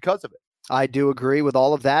comeback because of it. I do agree with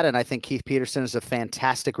all of that, and I think Keith Peterson is a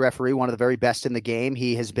fantastic referee, one of the very best in the game.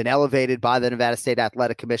 He has been elevated by the Nevada State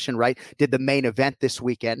Athletic Commission, right? Did the main event this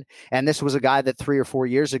weekend, and this was a guy that 3 or 4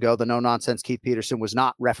 years ago, the no-nonsense Keith Peterson was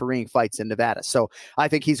not refereeing fights in Nevada. So I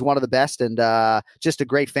think he's one of the best, and just a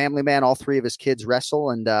great family man. All 3 of his kids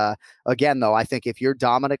wrestle, and again, though, I think if you're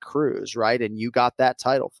Dominic Cruz, right, and you got that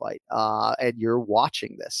title fight, and you're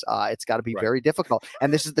watching this, it's got to be very difficult.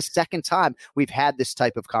 And this is the second time we've had this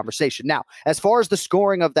type of conversation. Now, as far as the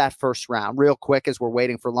scoring of that first round, real quick, as we're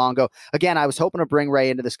waiting for Longo, again, I was hoping to bring Ray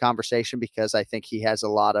into this conversation because I think he has a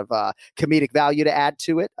lot of comedic value to add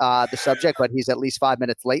to it, the subject, but he's at least 5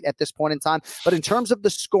 minutes late at this point in time. But in terms of the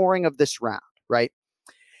scoring of this round, right?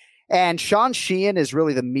 And Sean Sheehan is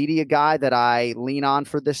really the media guy that I lean on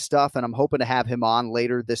for this stuff. And I'm hoping to have him on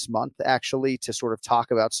later this month, actually, to sort of talk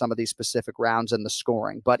about some of these specific rounds and the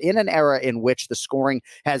scoring. But in an era in which the scoring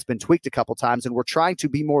has been tweaked a couple times and we're trying to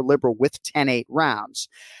be more liberal with 10-8 rounds,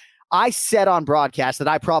 I said on broadcast that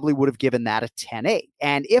I probably would have given that a 10-8.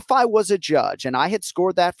 And if I was a judge and I had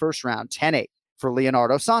scored that first round 10-8, for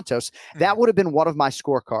Leonardo Santos, that would have been one of my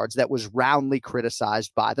scorecards that was roundly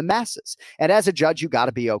criticized by the masses. And as a judge, you got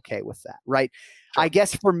to be okay with that, right? Sure. I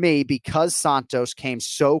guess for me, because Santos came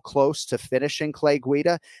so close to finishing Clay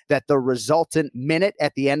Guida, that the resultant minute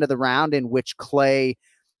at the end of the round in which Clay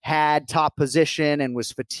had top position and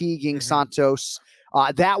was fatiguing Santos,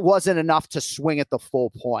 that wasn't enough to swing at the full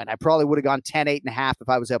point. I probably would have gone 10-8.5 if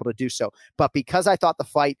I was able to do so. But because I thought the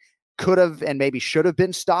fight could have and maybe should have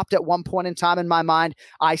been stopped at one point in time in my mind,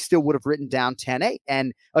 I still would have written down 10-8.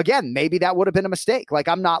 And again, maybe that would have been a mistake. Like,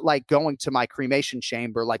 I'm not like going to my cremation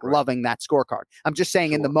chamber, like loving that scorecard. I'm just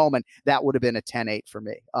saying in the moment, that would have been a 10-8 for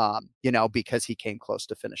me, because he came close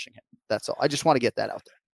to finishing him. That's all. I just want to get that out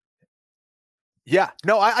there. Yeah,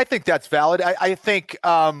 no, I think that's valid. I think,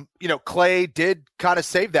 Clay did kind of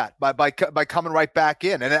save that by coming right back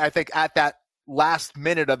in. And I think at that last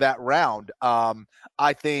minute of that round,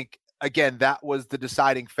 I think, again, that was the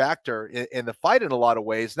deciding factor in the fight in a lot of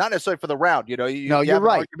ways, not necessarily for the round. You you're have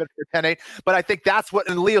right. An argument for 10-8, but I think that's what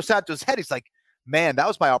in Leo Santos' head, he's like, man, that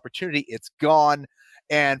was my opportunity. It's gone.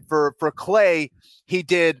 And for Clay, he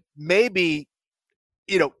did maybe,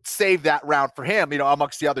 save that round for him,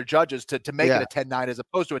 amongst the other judges to make it a 10-9 as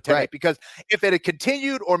opposed to a 10-8. Right. Because if it had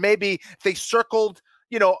continued, or maybe they circled,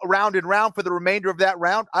 round and round for the remainder of that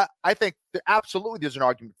round, I think absolutely there's an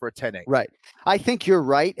argument for a 10-8. Right. I think you're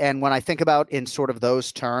right. And when I think about in sort of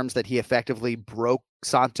those terms that he effectively broke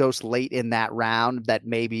Santos late in that round, that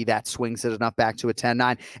maybe that swings it enough back to a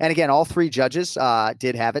 10-9. And again, all three judges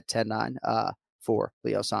did have it 10-9 for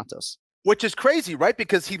Leo Santos. Which is crazy, right?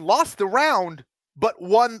 Because he lost the round, but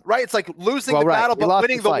won, right? It's like losing the battle, but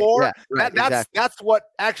winning the war. Yeah, right, that's what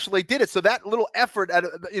actually did it. So that little effort at a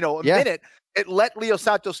minute, it let Leo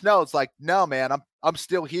Santos know it's like, no, man, I'm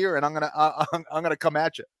still here, and I'm gonna come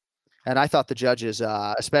at you. And I thought the judges,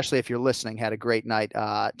 especially if you're listening, had a great night,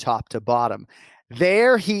 top to bottom.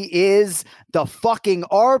 There he is, the fucking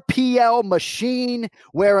RPL machine,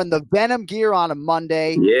 wearing the Venom gear on a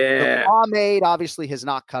Monday. Yeah. The pomade obviously has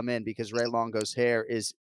not come in because Ray Longo's hair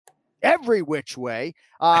is every which way.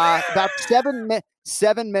 About 7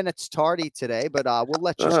 minutes tardy today, but we'll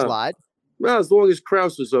let you slide. Well, as long as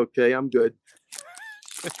Krause is okay, I'm good.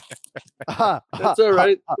 That's all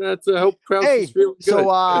right. That's I hope Krause is feeling good. So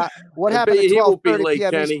what happened at 12:30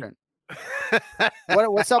 p.m. Eastern?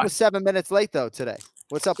 What's up with 7 minutes late though today?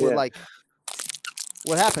 What's up with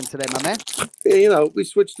what happened today, my man? Yeah, we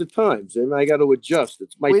switched the times, and I got to adjust.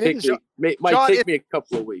 It might take me a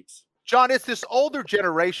couple of weeks. John, it's this older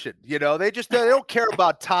generation. They don't care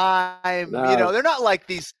about time. No. They're not like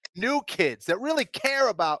these new kids that really care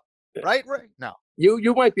about right. No.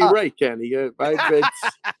 You might be right, Kenny.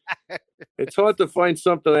 It's hard to find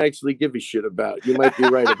something I actually give a shit about. You might be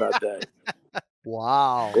right about that.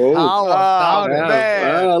 Wow. Oh,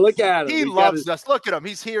 man. Look at him. He loves us. Look at him.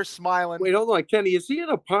 He's here smiling. Wait, hold on, Kenny. Is he in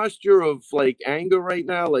a posture of anger right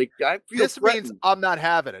now? I feel this threatened. Means I'm not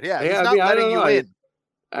having it. Yeah, he's not letting you in.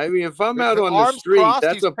 I mean, if I'm out on the street, crossed,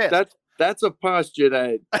 that's a posture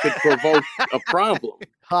that could provoke a problem.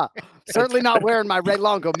 Certainly not wearing my Ray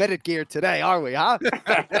Longo minute gear today, are we, huh?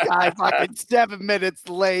 Guy fucking 7 minutes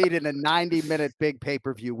late in a 90-minute big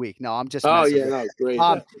pay-per-view week. No, I'm just great.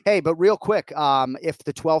 Hey, but real quick, if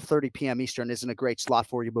the 12:30 p.m. Eastern isn't a great slot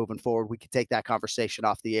for you moving forward, we could take that conversation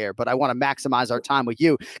off the air. But I want to maximize our time with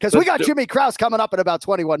you because we got Jimmy Krause coming up in about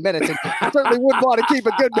 21 minutes, and I certainly wouldn't want to keep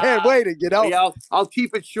a good man waiting, Yeah, I'll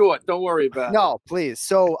keep it short. Don't worry about it. No, please.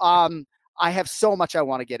 So, I have so much I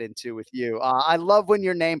want to get into with you. I love when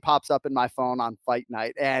your name pops up in my phone on fight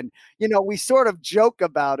night. And, we sort of joke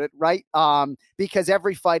about it, right? Because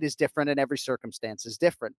every fight is different and every circumstance is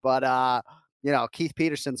different. But, Keith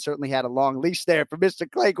Peterson certainly had a long leash there for Mr.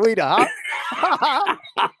 Clay Guida, huh?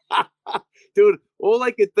 Dude, all I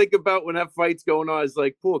could think about when that fight's going on is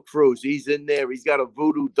poor Krause. He's in there. He's got a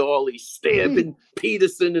voodoo doll. He's stabbing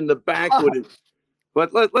Peterson in the back with it.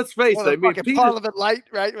 But let's face it. I mean, Parliament light,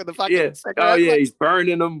 right? With the fucking cigarette. Oh yeah, he's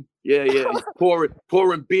burning him. Yeah. He's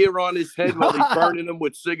pouring beer on his head while he's burning them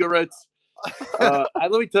with cigarettes.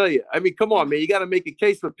 Let me tell you. I mean, come on, man. You got to make a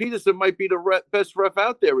case. But Peterson might be the best ref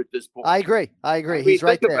out there at this point. I agree. I mean, he's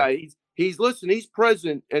right there. About it. He's listening. He's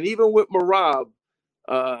present. And even with Marab,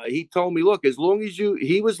 he told me, look, as long as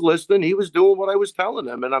he was listening, he was doing what I was telling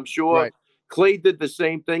him. And I'm sure Clay did the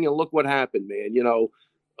same thing. And look what happened, man.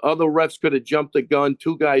 Other refs could have jumped the gun.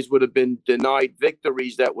 Two guys would have been denied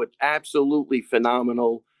victories that were absolutely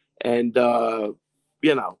phenomenal. And, it's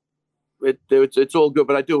all good.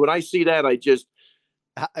 But when I see that, I just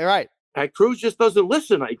 – right. Krause just doesn't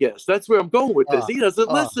listen, I guess. That's where I'm going with this. He doesn't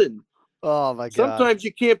listen. Oh, my God. Sometimes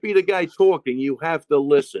you can't be the guy talking. You have to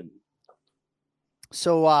listen.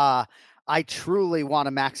 So I truly want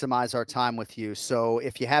to maximize our time with you. So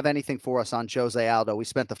if you have anything for us on Jose Aldo, we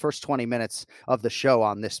spent the first 20 minutes of the show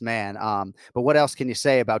on this man. But what else can you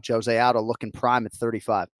say about Jose Aldo looking prime at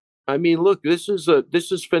 35? I mean, look, this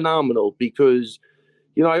is phenomenal because,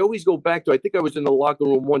 I always go back to, I think I was in the locker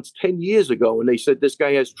room once 10 years ago, and they said this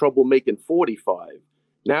guy has trouble making 45.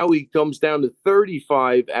 Now he comes down to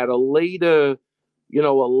 35 at a later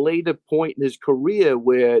point in his career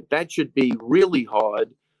where that should be really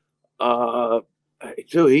hard.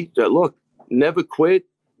 Look, never quit,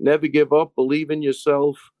 never give up, believe in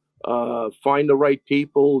yourself, find the right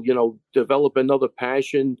people, develop another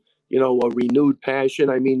passion, a renewed passion.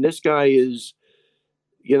 I mean, this guy is,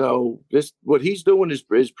 what he's doing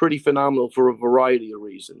is pretty phenomenal for a variety of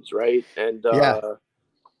reasons. Right. And,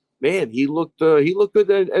 man, he looked good.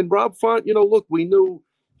 And Rob Font, look, we knew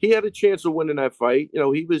he had a chance of winning that fight.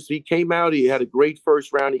 He came out, he had a great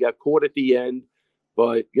first round. He got caught at the end.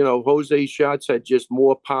 But, Jose's shots had just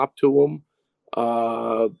more pop to him.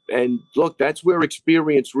 And look, that's where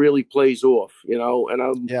experience really plays off,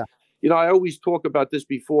 and I always talk about this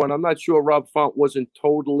before, and I'm not sure Rob Font wasn't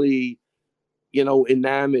totally,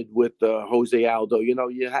 enamored with Jose Aldo.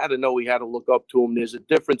 You had to know he had to look up to him. There's a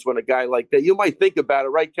difference when a guy like that, you might think about it,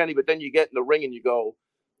 right, Kenny? But then you get in the ring and you go,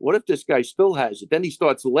 what if this guy still has it? Then he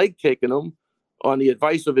starts leg kicking him on the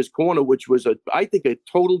advice of his corner, which was, I think, a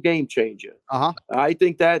total game changer. I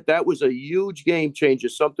think that was a huge game changer,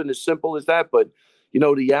 something as simple as that. But,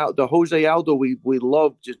 the Jose Aldo we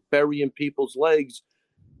love just burying people's legs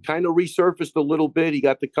kind of resurfaced a little bit. He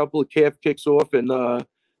got the couple of calf kicks off, and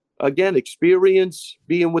again, experience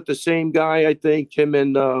being with the same guy. I think him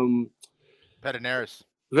and Pederneiras.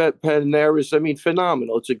 I mean,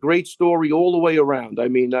 phenomenal. It's a great story all the way around. I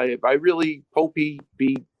mean, I really hope he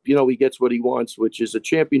gets what he wants, which is a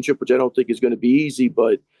championship, which I don't think is going to be easy.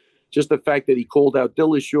 But just the fact that he called out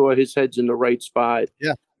Dillashaw, his head's in the right spot.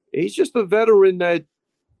 Yeah, he's just a veteran that.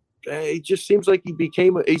 It just seems like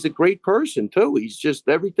he's a great person too. He's just,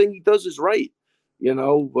 everything he does is right,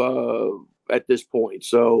 at this point.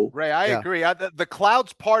 So Ray, I agree. The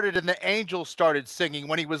clouds parted and the angels started singing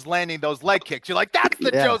when he was landing those leg kicks. You're like, that's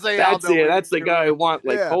the Jose Aldo. That's the guy I want.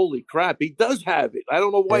 Like, holy crap, he does have it. I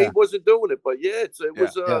don't know why he wasn't doing it, but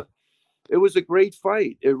it was a great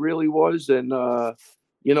fight. It really was. And,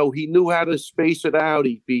 he knew how to space it out.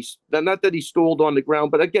 Not that he stalled on the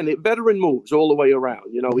ground, but again, veteran moves all the way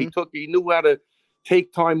around. He knew how to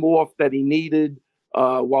take time off that he needed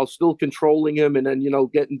while still controlling him, and then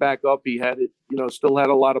getting back up. He had it. Still had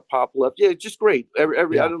a lot of pop left. Yeah, just great. I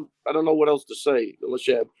don't know what else to say unless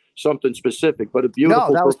you have something specific. But a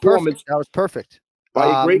beautiful performance. That was perfect.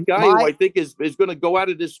 By a great guy who I think is going to go out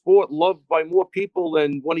of this sport loved by more people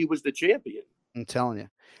than when he was the champion. I'm telling you.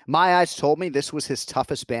 My eyes told me this was his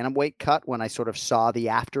toughest bantamweight cut when I sort of saw the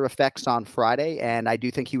after effects on Friday, and I do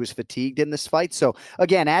think he was fatigued in this fight. So,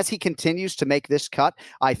 again, as he continues to make this cut,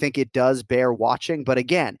 I think it does bear watching. But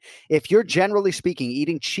again, if you're generally speaking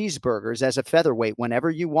eating cheeseburgers as a featherweight whenever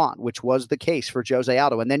you want, which was the case for Jose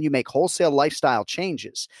Aldo, and then you make wholesale lifestyle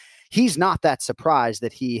changes, he's not that surprised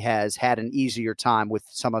that he has had an easier time with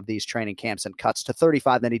some of these training camps and cuts to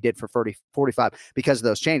 35 than he did for 45 because of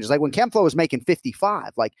those changes. Like when Ken Flo was making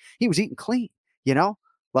 55, like he was eating clean,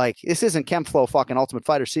 like this isn't Ken Flo fucking Ultimate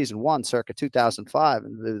Fighter season 1 circa 2005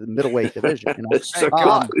 in the middleweight division.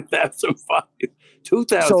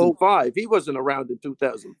 2005. He wasn't around in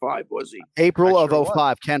 2005, was he? April of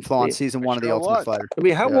 05, Ken Flo on season 1 of the Ultimate Fighter. I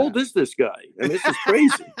mean, how old is this guy? I mean, this is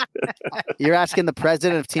crazy. You're asking the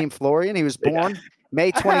president of Team Florian. He was born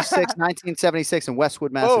May 26, 1976 in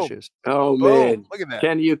Westwood, Massachusetts. Oh man. Look at that.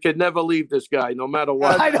 Ken, you could never leave this guy, no matter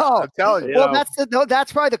what. I know. I'm telling you. Well,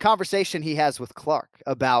 that's probably the conversation he has with Clark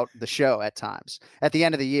about the show at times. At the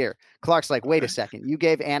end of the year, Clark's like, wait a second, you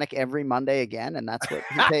gave Anik every Monday again, and that's what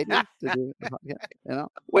he paid me to do.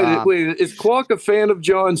 Wait, is Clark a fan of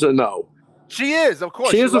John's or no? She is, of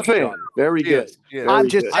course. She is a fan. Very good. I'm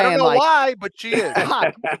just saying, I don't know why, but she is.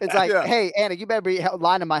 It's like, hey, Anik, you better be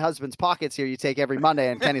lining my husband's pockets here. You take every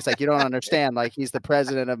Monday. And Kenny's like, you don't understand. Like, he's the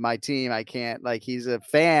president of my team. I can't. Like, he's a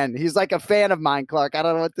fan. He's like a fan of mine, Clark. I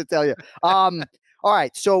don't know what to tell you. All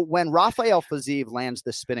right. So when Rafael Fiziev lands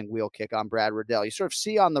the spinning wheel kick on Brad Riddell, you sort of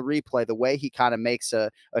see on the replay the way he kind of makes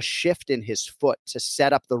a shift in his foot to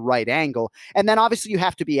set up the right angle. And then obviously you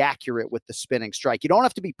have to be accurate with the spinning strike. You don't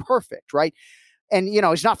have to be perfect, right? And,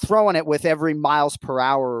 he's not throwing it with every miles per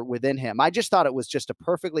hour within him. I just thought it was just a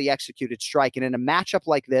perfectly executed strike. And in a matchup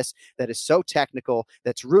like this that is so technical,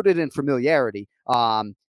 that's rooted in familiarity, I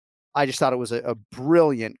just thought it was a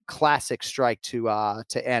brilliant classic strike to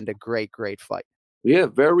end a great, great fight. Yeah,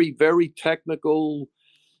 very, very technical,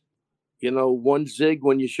 one zig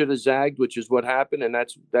when you should have zagged, which is what happened. And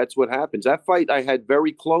that's what happens. That fight I had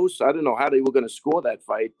very close. I don't know how they were going to score that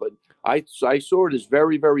fight, but I saw it as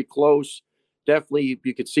very, very close. Definitely,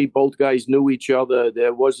 you could see both guys knew each other.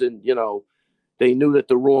 There wasn't, they knew that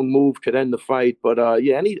the wrong move could end the fight. But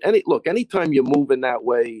anytime you're moving that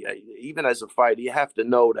way, even as a fighter, you have to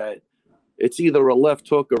know that it's either a left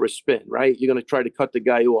hook or a spin, right? You're going to try to cut the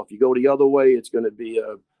guy off. You go the other way, it's going to be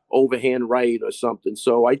a overhand right or something.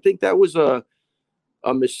 So I think that was a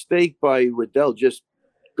mistake by Riddell, just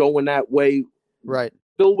going that way. Right.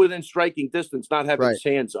 Still within striking distance, not having his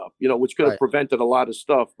hands up, which could have prevented a lot of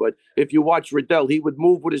stuff. But if you watch Riddell, he would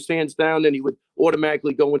move with his hands down and he would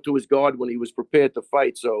automatically go into his guard when he was prepared to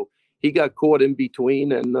fight. So he got caught in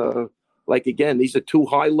between. And again, these are two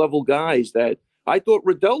high-level guys that I thought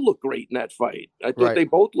Riddell looked great in that fight. I thought they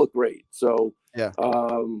both looked great. So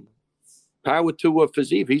power to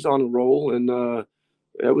Fiziev. He's on a roll, and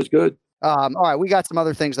that was good. All right, we got some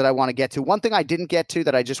other things that I want to get to. One thing I didn't get to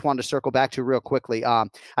that I just wanted to circle back to real quickly.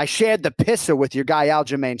 I shared the pisser with your guy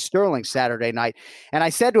Aljamain Sterling Saturday night, and I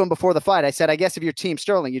said to him before the fight, I said, I guess if you're Team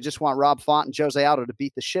Sterling, you just want Rob Font and Jose Aldo to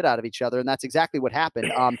beat the shit out of each other, and that's exactly what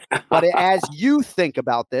happened. But as you think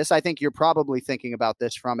about this, I think you're probably thinking about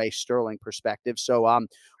this from a Sterling perspective. So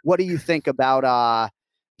what do you think about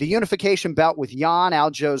the unification bout with Jan,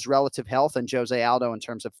 Aljo's relative health, and Jose Aldo in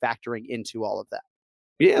terms of factoring into all of that?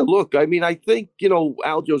 Yeah, look, I mean, I think,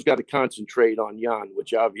 Aljo's got to concentrate on Jan,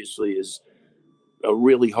 which obviously is a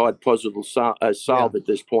really hard puzzle to solve at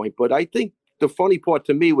this point. But I think the funny part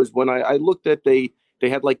to me was when I looked at they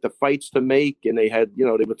had like the fights to make, and they had, they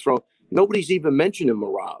were throwing. Nobody's even mentioning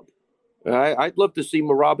Marab. I'd love to see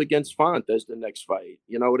Marab against Font as the next fight.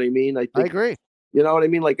 You know what I mean? I agree. You know what I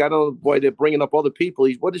mean? Like, I don't know why they're bringing up other people.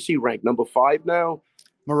 What does he rank? Number 5 now?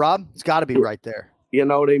 Marab? It's got to be right there. You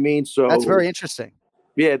know what I mean? So that's very interesting.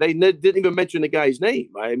 Yeah, they didn't even mention the guy's name.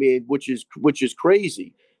 I mean, which is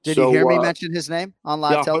crazy. Did you hear me mention his name on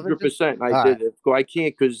live television? 100%. I did. I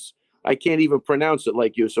can't because I can't even pronounce it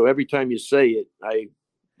like you. So every time you say it, I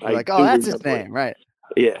like, oh, that's his name, right?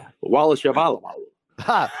 Yeah, Walla Shavala.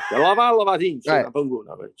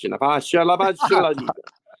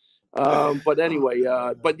 But anyway,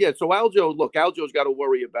 so Aljo's got to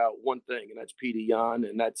worry about one thing, and that's Peter Yan,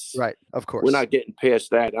 and that's right. Of course, we're not getting past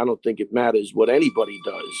that. I don't think it matters what anybody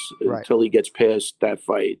does until he gets past that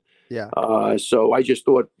fight. Yeah. So I just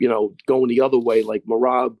thought, going the other way, like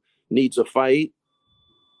Marab needs a fight.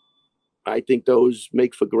 I think those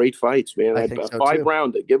make for great fights, man. I think so,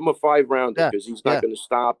 5-rounder. Give him a 5-rounder because he's not going to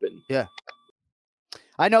stop. And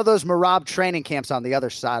I know those Marab training camps on the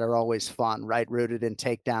other side are always fun, right? Rooted in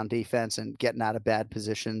takedown defense and getting out of bad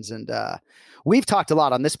positions. And we've talked a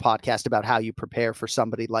lot on this podcast about how you prepare for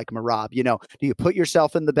somebody like Marab. Do you put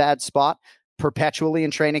yourself in the bad spot perpetually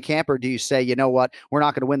in training camp, or do you say, you know what, we're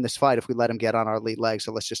not going to win this fight if we let him get on our lead leg,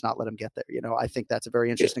 so let's just not let him get there? I think that's a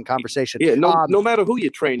very interesting conversation. Yeah, no matter who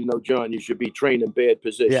you're training, though, John, you should be trained in bad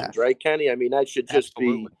positions, right, Kenny? I mean, that should just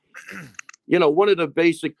be, one of the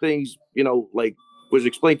basic things, like was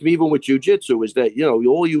explained to me even with jiu-jitsu is that,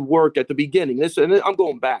 all you work at the beginning, and I'm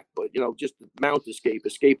going back, but, just the mount escape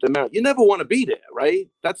the mount. You never want to be there, right?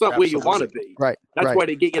 That's not where you want to be. Right. That's why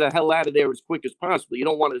they get you the hell out of there as quick as possible. You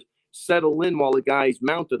don't want to settle in while the guy's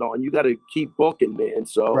mounted on. You got to keep booking, man.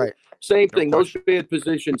 So same thing. Those bad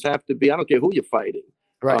positions have to be, I don't care who you're fighting,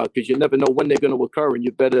 right? Because you never know when they're going to occur, and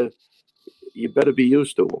you better be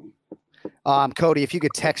used to them. Cody, if you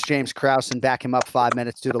could text James Krause and back him up 5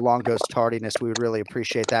 minutes due to Longo's tardiness, we would really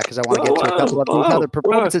appreciate that, because I want to get to a couple of these other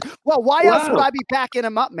performances. Well, why else would I be backing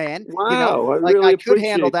him up, man? I could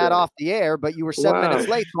handle that off the air, but you were 7 minutes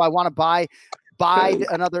late, so I want to buy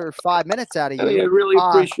another 5 minutes out of you. I really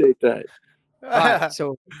appreciate that.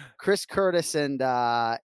 So Chris Curtis and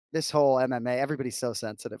this whole MMA, everybody's so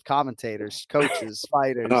sensitive. Commentators, coaches,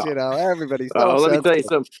 fighters, everybody's so sensitive. Let me tell you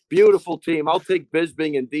some beautiful team. I'll take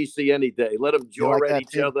Bisbing and DC any day. Let them jaw at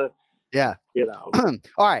each other. Yeah.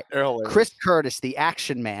 All right. Chris Curtis, the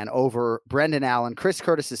action man over Brendan Allen. Chris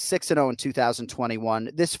Curtis is 6-0 in 2021.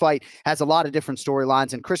 This fight has a lot of different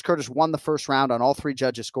storylines, and Chris Curtis won the first round on all 3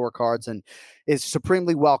 judges' scorecards and is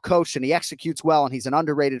supremely well coached, and he executes well, and he's an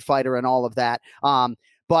underrated fighter and all of that.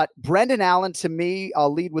 But Brendan Allen, to me,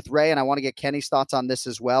 I'll lead with Ray, and I want to get Kenny's thoughts on this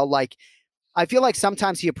as well. Like, I feel like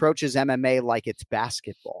sometimes he approaches MMA like it's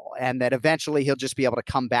basketball, and that eventually he'll just be able to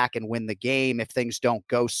come back and win the game if things don't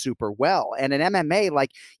go super well. And in MMA,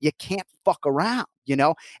 like, you can't fuck around,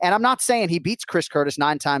 And I'm not saying he beats Chris Curtis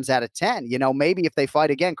 9 times out of 10. Maybe if they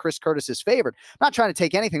fight again, Chris Curtis is favored. I'm not trying to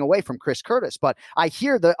take anything away from Chris Curtis, but I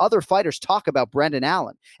hear the other fighters talk about Brendan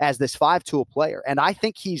Allen as this 5-tool player, and I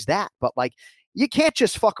think he's that. But, like, you can't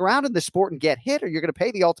just fuck around in this sport and get hit, or you're going to pay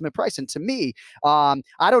the ultimate price. And to me, I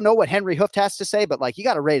don't know what Henry Hooft has to say, but, like, you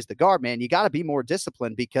got to raise the guard, man. You got to be more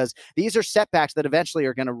disciplined, because these are setbacks that eventually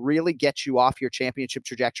are going to really get you off your championship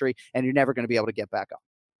trajectory, and you're never going to be able to get back up.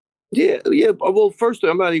 Yeah. Well, first,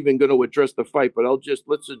 I'm not even going to address the fight, but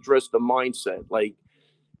let's address the mindset. Like,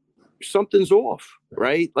 something's off,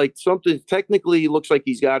 right? Like, something technically looks like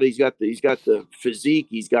he's got the physique,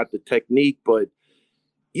 he's got the technique, but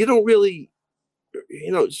you don't really.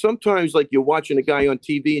 Sometimes, like, you're watching a guy on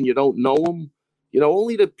TV and you don't know him.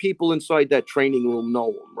 Only the people inside that training room know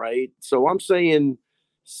him, right? So I'm saying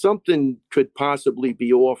something could possibly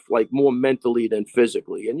be off, like, more mentally than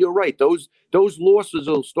physically. And you're right; those losses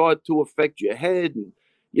will start to affect your head, and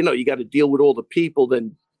you got to deal with all the people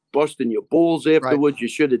then busting your balls afterwards. Right. You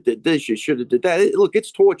should have did this. You should have did that. Look,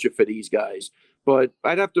 it's torture for these guys. But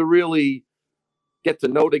I'd have to really get to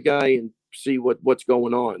know the guy and see what's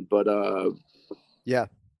going on. But yeah.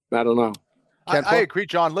 I don't know. I agree,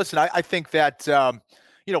 John. Listen, I think that,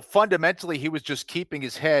 fundamentally he was just keeping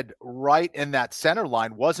his head right in that center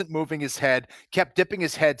line, wasn't moving his head, kept dipping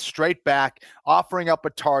his head straight back, offering up a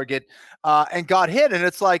target, and got hit. And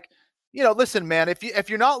it's like, listen, man, if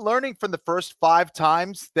you're not learning from the first 5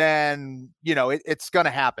 times, then, it's going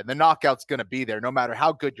to happen. The knockout's going to be there no matter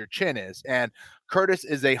how good your chin is. And Curtis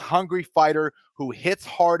is a hungry fighter who hits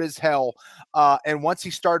hard as hell. And once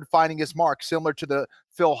he started finding his mark, similar to the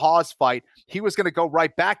Phil Hawes fight, he was going to go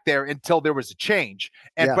right back there until there was a change.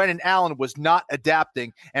 And Brendan Allen was not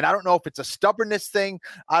adapting. And I don't know if it's a stubbornness thing.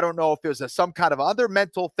 I don't know if it was some kind of other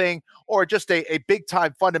mental thing or just a big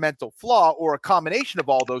time fundamental flaw or a combination of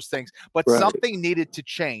all those things. But something needed to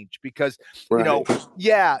change because,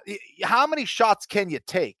 how many shots can you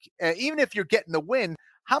take? Even if you're getting the win,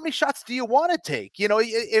 how many shots do you want to take?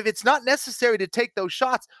 If it's not necessary to take those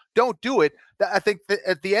shots, don't do it. I think that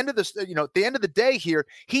at the end of this, at the end of the day here,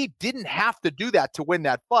 he didn't have to do that to win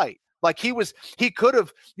that fight. Like he could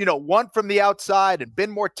have, won from the outside and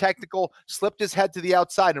been more technical, slipped his head to the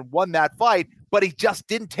outside and won that fight, but he just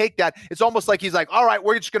didn't take that. It's almost like he's like, all right,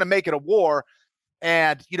 we're just going to make it a war.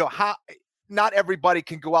 And, not everybody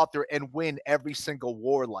can go out there and win every single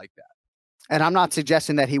war like that. And I'm not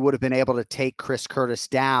suggesting that he would have been able to take Chris Curtis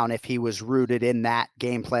down if he was rooted in that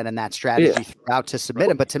game plan and that strategy throughout to submit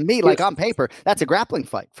him. But to me, like on paper, that's a grappling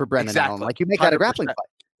fight for Brendan Allen. Like you make that a grappling fight.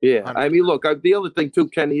 Yeah. 100%. I mean, look, the other thing too,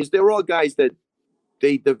 Kenny, is they're all guys that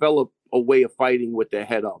they develop a way of fighting with their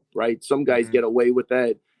head up, right? Some guys get away with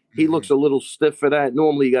that. He looks a little stiff for that.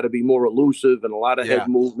 Normally you got to be more elusive and a lot of head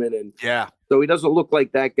movement. And so he doesn't look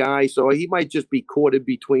like that guy. So he might just be caught in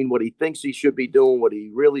between what he thinks he should be doing, what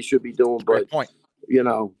he really should be doing. But, I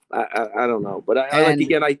don't know. But I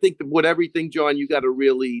think that with everything, John, you got to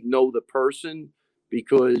really know the person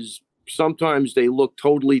because sometimes they look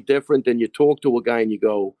totally different. Then you talk to a guy and you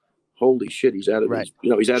go, holy shit, he's out of his,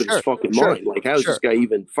 he's out of his fucking mind. Like, how's this guy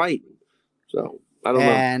even fighting? So I don't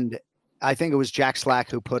know. And I think it was Jack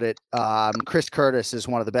Slack who put it. Chris Curtis is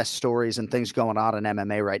one of the best stories and things going on in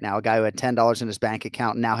MMA right now. A guy who had $10 in his bank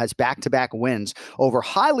account and now has back-to-back wins over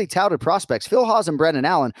highly touted prospects. Phil Hawes and Brendan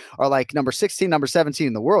Allen are like number 16, number 17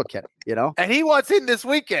 in the world, Kenny, And he wants in this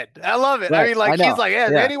weekend. I love it. Right. I mean, like he's like,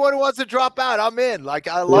 anyone who wants to drop out, I'm in. Like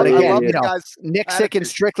I love the guys. Nick Sick and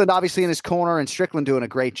Strickland obviously in his corner, and Strickland doing a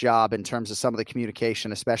great job in terms of some of the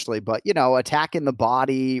communication, especially. But attacking the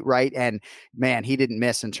body, right? And man, he didn't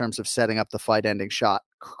miss in terms of setting up the fight-ending shot.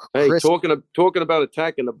 Hey, talking about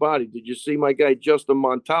attacking the body, did you see my guy Justin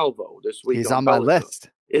Montalvo this week? He's on my list.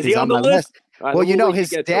 Is he on the list? Well, his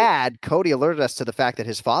dad, Cody, alerted us to the fact that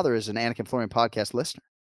his father is an Anik and Florian podcast listener.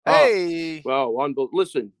 Hey,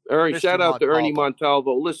 listen, Ernie, shout out to Ernie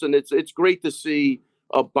Montalvo. Listen, it's great to see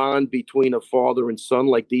a bond between a father and son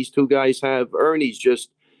like these two guys have. Ernie's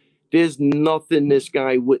there's nothing this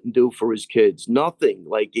guy wouldn't do for his kids. Nothing.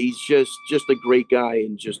 Like he's just a great guy,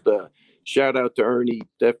 and just shout out to Ernie.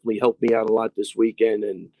 Definitely helped me out a lot this weekend,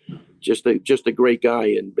 and just a great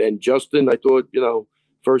guy. And Justin, I thought,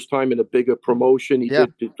 first time in a bigger promotion, he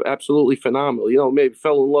did absolutely phenomenal. Maybe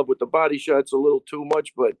fell in love with the body shots a little too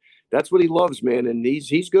much, but that's what he loves, man. And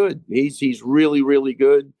he's good. He's really, really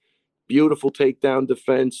good. Beautiful takedown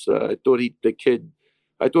defense.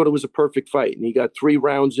 I thought it was a perfect fight, and he got 3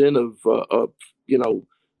 rounds in of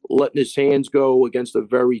letting his hands go against a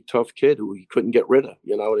very tough kid who he couldn't get rid of.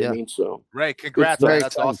 You know what I mean? So, Ray, congrats, man.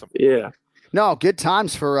 That's awesome. Yeah. No, good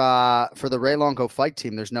times for the Ray Longo fight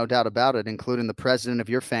team. There's no doubt about it, including the president of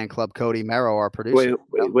your fan club, Cody Merrow, our producer.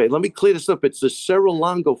 Wait. Let me clear this up. It's the Sarah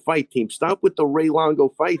Longo fight team. Stop with the Ray Longo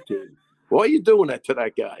fight team. Why are you doing that to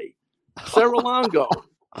that guy? Sarah Longo.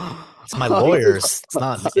 It's my lawyers.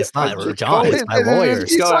 It's not John. It's my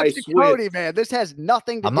lawyers. Cody, man, this has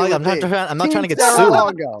nothing to do with I'm not trying to get sued.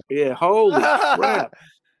 Longo. Yeah, holy crap.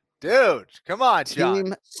 Dude, come on, John.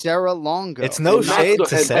 Team Sarah Longo. It's no shade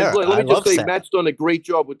to Sarah. Let me just say, Matt's done a great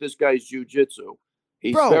job with this guy's jiu-jitsu.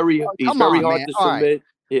 He's very hard to submit. Right.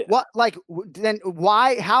 Yeah. What, then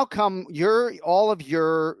why, how come all of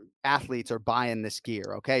your athletes are buying this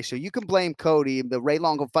gear? Okay. So you can blame Cody. The Ray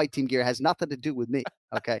Longo fight team gear has nothing to do with me.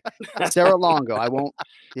 Okay. Sarah Longo. I won't,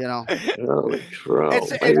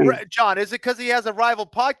 John, is it because he has a rival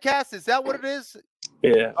podcast? Is that what it is?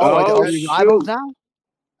 Yeah. Are we rivals now?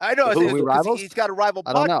 I know. He's got a rival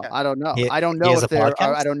podcast. I don't know. I don't know if they're.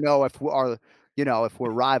 I don't know if we are. If we're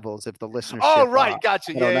rivals, if the listenership. Oh, right.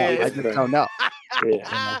 Gotcha. I just don't know.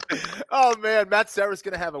 Oh, man. Matt Sarah's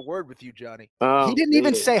going to have a word with you, Johnny. He didn't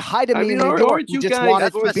even say hi to me in New York. He just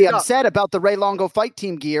wanted to be upset about the Ray Longo fight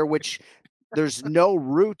team gear, which There's no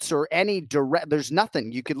roots or any direct. There's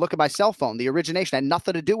nothing. You could look at my cell phone. The origination had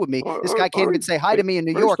nothing to do with me. This guy can't even say hi to me in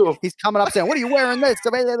New York. He's coming up saying, "What are you wearing this?"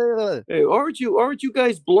 Hey, aren't you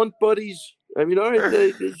guys blunt buddies? I mean,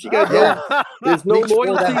 there's no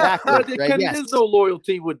loyalty. There's no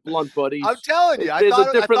loyalty with blunt buddies. I'm telling you, there's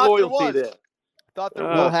a different loyalty there.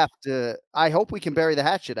 We'll have to. I hope we can bury the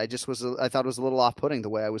hatchet. I thought it was a little off-putting the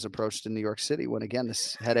way I was approached in New York City. When again,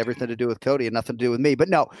 this had everything to do with Cody and nothing to do with me. But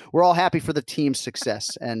no, we're all happy for the team's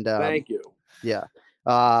success. And thank you. Yeah.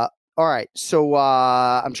 All right. So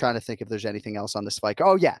I'm trying to think if there's anything else on this fight.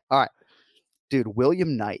 Oh yeah. All right. Dude,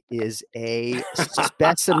 William Knight is a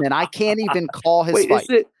specimen. I can't even call his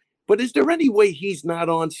fight. Is there any way he's not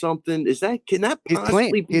on something? Can that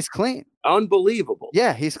possibly be? He's clean. Unbelievable.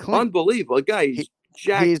 Yeah, he's clean. Unbelievable. A guy, he's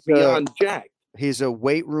jacked beyond jacked. He's a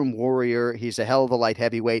weight room warrior. He's a hell of a light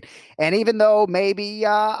heavyweight. And even though maybe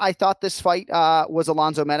I thought this fight was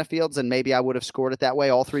Alonzo Menifield's and maybe I would have scored it that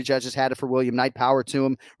way, all three judges had it for William Knight. Power to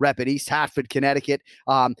him. Rep at East Hartford, Connecticut.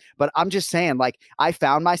 But I'm just saying, like, I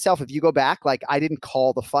found myself, if you go back, like, I didn't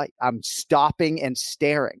call the fight. I'm stopping and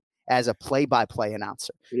staring as a play-by-play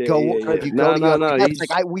announcer. We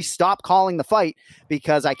stopped calling the fight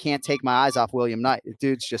because I can't take my eyes off William Knight. The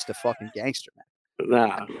dude's just a fucking gangster, man.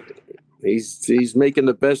 Nah. He's making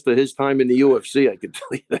the best of his time in the UFC. I can tell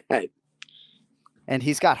you that. And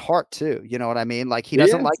he's got heart too. You know what I mean? Like he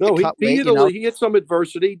doesn't to cut weight. He had some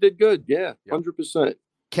adversity. He did good. Yeah, 100%.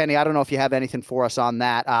 Kenny, I don't know if you have anything for us on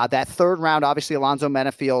that. That third round, obviously, Alonzo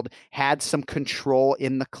Menifield had some control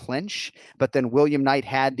in the clinch, but then William Knight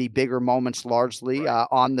had the bigger moments largely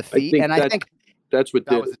on the feet. I think that's what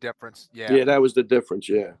was the difference. Yeah, that was the difference.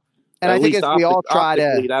 Yeah. And I think we all try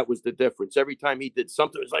to. That was the difference. Every time he did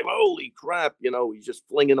something, it was like, holy crap, he's just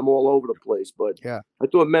flinging them all over the place. But yeah, I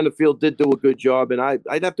thought Menifield did do a good job, and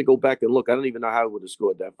I'd have to go back and look. I don't even know how I would have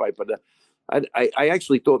scored that fight, but I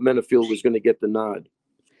actually thought Menifield was going to get the nod.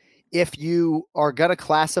 If you are going to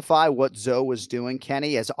classify what Zoe was doing,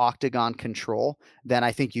 Kenny, as octagon control, then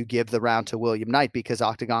I think you give the round to William Knight because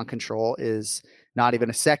octagon control is not even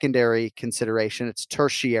a secondary consideration. It's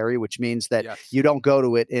tertiary, which means that you don't go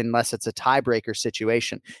to it unless it's a tiebreaker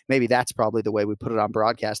situation. Maybe that's probably the way we put it on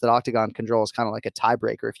broadcast, that octagon control is kind of like a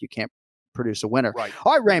tiebreaker if you can't produce a winner. Right.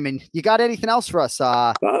 All right, Raymond, you got anything else for us?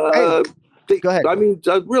 Hey, go ahead. I mean,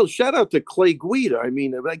 a real shout out to Clay Guida. I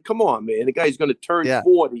mean, like, come on, man. The guy's going to turn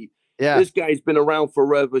 40. Yeah. This guy's been around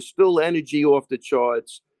forever, still energy off the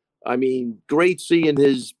charts. I mean, great seeing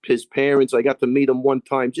his parents. I got to meet them one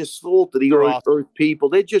time. Just salt of the earth people.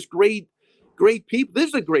 They're just great people. This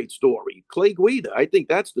is a great story. Clay Guida. I think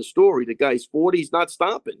that's the story. The guy's 40. He's not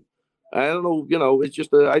stopping. I don't know. It's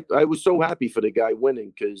just I was so happy for the guy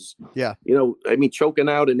winning because, I mean, choking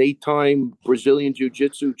out an 8-time Brazilian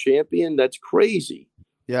Jiu-Jitsu champion. That's crazy.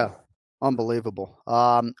 Yeah. Unbelievable.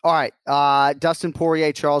 All right. Dustin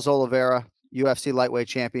Poirier, Charles Oliveira, UFC lightweight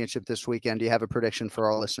championship this weekend. Do you have a prediction for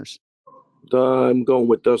our listeners? I'm going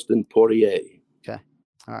with Dustin Poirier. Okay.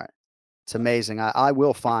 All right. It's amazing. I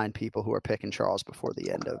will find people who are picking Charles before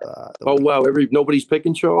the end of the week. Wow. Nobody's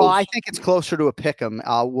picking Charles? Well, I think it's closer to a pick 'em.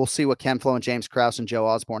 We'll see what Ken Flo and James Krause and Joe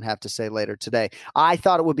Osborne have to say later today. I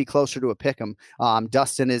thought it would be closer to a pick 'em.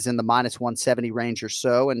 Dustin is in the -170 range or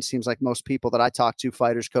so, and it seems like most people that I talk to,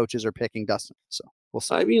 fighters, coaches, are picking Dustin. So we'll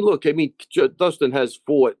see. I mean, look, Dustin has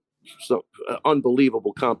fought some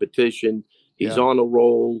unbelievable competition. He's on a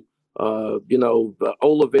roll.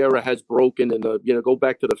 Oliveira has broken, and go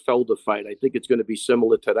back to the Felder fight. I think it's going to be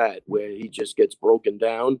similar to that, where he just gets broken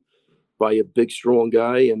down by a big, strong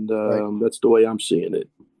guy, and that's the way I'm seeing it.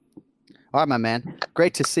 All right, my man.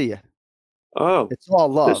 Great to see you. Oh, it's all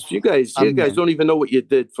love. You guys don't even know what you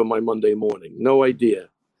did for my Monday morning. No idea.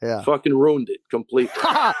 Yeah, fucking ruined it completely.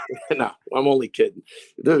 No, I'm only kidding.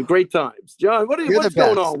 They're great times, John. What's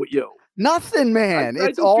going on with you? Nothing, man.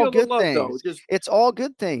 It's all good things. It's all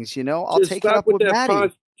good things, I'll take it up with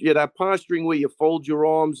Maddie. That posturing where you fold your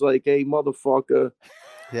arms like, hey, motherfucker.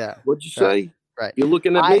 Yeah. What'd you say? Right. You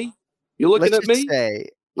looking at me? You looking at me? Say,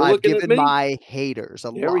 I've given my haters a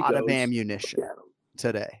lot of ammunition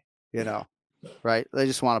today, right? They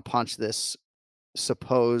just want to punch this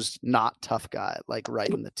supposed not tough guy like right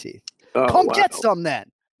in the teeth. Come get some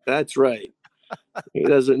then. That's right. He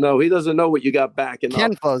doesn't know what you got backing up.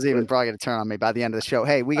 Ken Flo's even probably going to turn on me by the end of the show.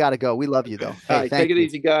 Hey, we got to go. We love you, though. Hey, take it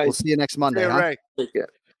easy, guys. We'll see you next Monday. Ray. Take care.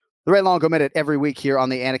 The Ray Longo Minute every week here on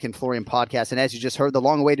the Anik and Florian podcast. And as you just heard, the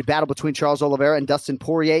long-awaited battle between Charles Oliveira and Dustin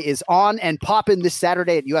Poirier is on and popping this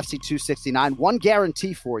Saturday at UFC 269. One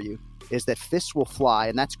guarantee for you. is that fists will fly,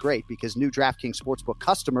 and that's great because new DraftKings Sportsbook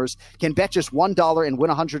customers can bet just $1 and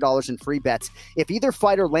win $100 in free bets if either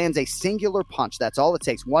fighter lands a singular punch. That's all it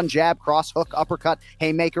takes. One jab, cross, hook, uppercut,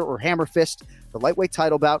 haymaker, or hammer fist. The lightweight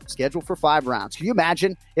title bout scheduled for 5 rounds. Can you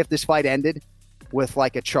imagine if this fight ended with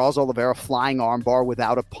like a Charles Oliveira flying armbar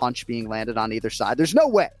without a punch being landed on either side? There's no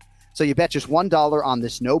way. So you bet just $1 on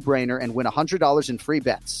this no-brainer and win $100 in free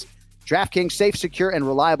bets. DraftKings, safe, secure, and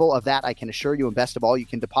reliable. Of that, I can assure you. And best of all, you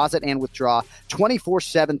can deposit and withdraw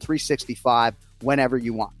 24/7, 365 whenever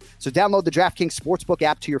you want. So download the DraftKings Sportsbook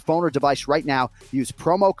app to your phone or device right now. Use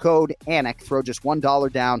promo code Anik. Throw just $1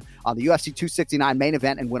 down on the UFC 269 main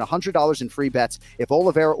event and win $100 in free bets if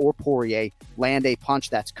Oliveira or Poirier land a punch.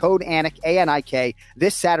 That's code Anik, A-N-I-K,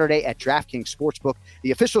 this Saturday at DraftKings Sportsbook, the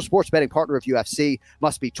official sports betting partner of UFC.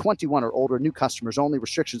 Must be 21 or older. New customers only.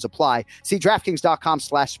 Restrictions apply. See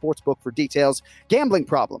DraftKings.com/sportsbook for details. Gambling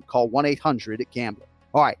problem? Call 1-800-GAMBLER.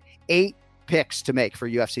 All right, 8 picks to make for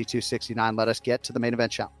UFC 269. Let us get to the main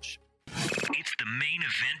event challenge. It's the main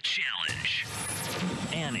event challenge.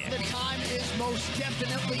 Anik. The time is most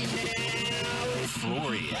definitely now.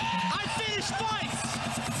 Florian. I finished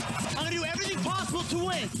fights. I'm going to do everything possible to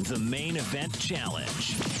win. The main event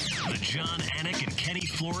challenge. The John Anik and Kenny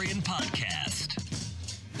Florian podcast.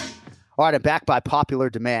 All right, I'm back by popular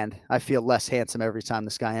demand. I feel less handsome every time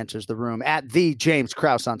this guy enters the room. At the James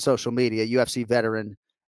Krause on social media, UFC veteran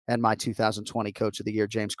and my 2020 Coach of the Year,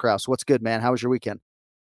 James Krause. What's good, man? How was your weekend?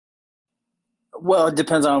 Well, it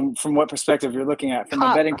depends on from what perspective you're looking at. From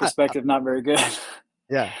a betting perspective, not very good.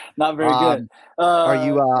 Yeah. Not very good. Are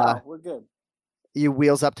you no, we're good. You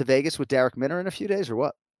wheels up to Vegas with Derek Minner in a few days or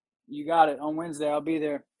what? You got it. On Wednesday, I'll be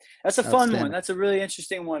there. That's a fun one. That's a really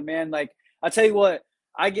interesting one, man. Like, I'll tell you what,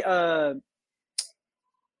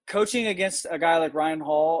 coaching against a guy like Ryan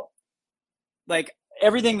Hall, like,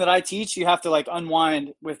 everything that I teach, you have to like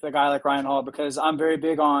unwind with a guy like Ryan Hall, because I'm very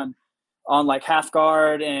big on like half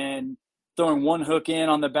guard and throwing one hook in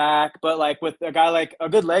on the back. But like with a guy like a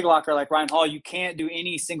good leg locker like Ryan Hall, you can't do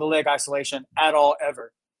any single leg isolation at all,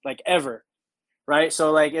 ever. Right.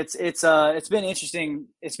 So like it's been interesting.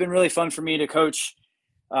 It's been really fun for me to coach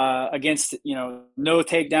against, no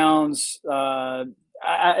takedowns. And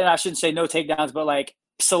I shouldn't say no takedowns, but like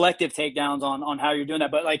selective takedowns on how you're doing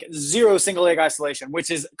that, but like 0 single leg isolation,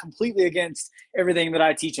 which is completely against everything that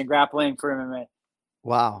I teach in grappling for MMA.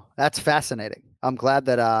 Wow, that's fascinating. I'm glad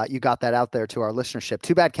that you got that out there to our listenership.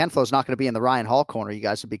 Too bad Ken Flo's not going to be in the Ryan Hall corner. You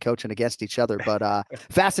guys would be coaching against each other, but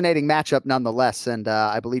fascinating matchup nonetheless. And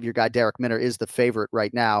I believe your guy Derek Minner is the favorite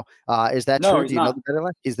right now. Is that true? Do you know the better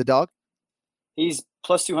line? He's the dog? He's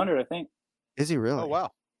plus 200, I think. Is he really? Oh,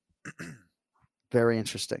 wow. Very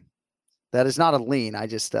interesting. That is not a lean. I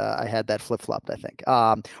just I had that flip-flopped, I think.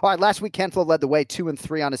 All right, last week Ken Flo led the way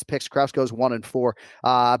 2-3 on his picks. Krause goes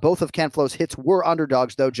 1-4. Both of Ken Flo's hits were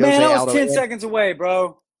underdogs, though. Jose Man, I was Aldo 10 seconds away,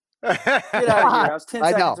 bro. Get out of here. I was 10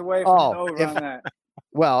 seconds away from over on that.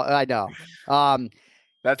 Well, I know.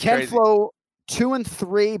 That's Ken crazy. Flo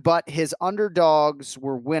 2-3, but his underdogs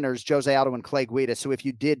were winners, Jose Aldo and Clay Guida. So if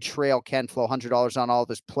you did trail Ken Flo $100 on all of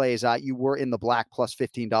his plays, you were in the black plus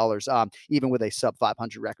 $15, even with a sub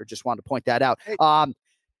 500 record. Just wanted to point that out.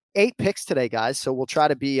 8 picks today, guys. So we'll try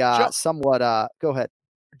to be somewhat. Go ahead,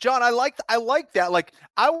 John. I like that. Like,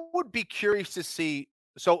 I would be curious to see.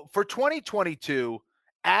 So for 2022,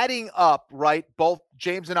 adding up both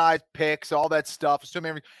James and I's picks, all that stuff,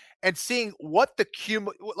 assuming everything, and seeing what the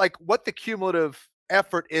cumulative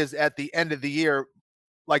effort is at the end of the year,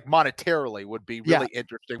 like monetarily, would be really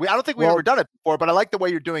interesting. I don't think we've ever done it before, but I like the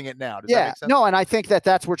way you're doing it now. Does that make sense? No, and I think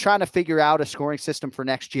we're trying to figure out a scoring system for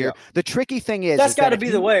next year. Yeah. The tricky thing is that's got to be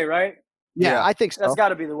the way, right? Yeah, I think so. That's got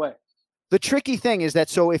to be the way. The tricky thing is that,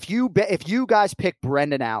 so if you guys pick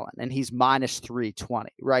Brendan Allen and he's minus 320,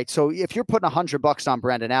 right? So if you're putting $100 on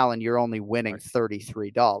Brendan Allen, you're only winning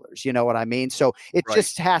 $33. You know what I mean? So it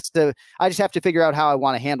just has to, I just have to figure out how I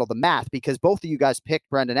want to handle the math, because both of you guys picked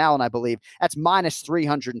Brendan Allen, I believe. That's minus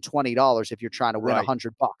 $320 if you're trying to win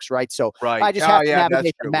 $100, right? So I just have to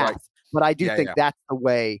navigate the math, but I do think that's the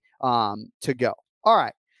way to go. All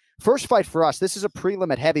right. First fight for us, this is a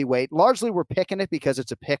prelim at heavyweight. Largely, we're picking it because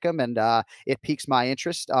it's a pick'em, and it piques my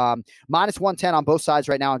interest. Minus 110 on both sides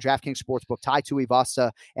right now on DraftKings Sportsbook. Tai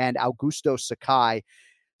Tuivasa and Augusto Sakai.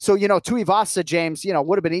 So, Tuivasa, James,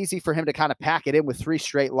 would have been easy for him to kind of pack it in with 3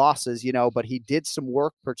 straight losses, but he did some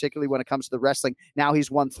work, particularly when it comes to the wrestling. Now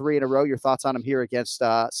he's won 3 in a row. Your thoughts on him here against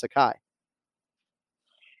Sakai?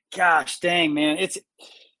 Gosh, dang, man.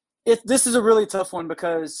 This is a really tough one,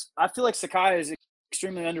 because I feel like Sakai is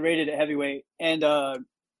extremely underrated at heavyweight, and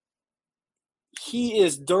he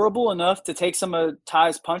is durable enough to take some of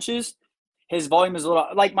Ty's punches. his volume is a little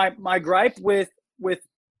like my gripe with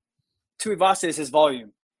Tuivasa is his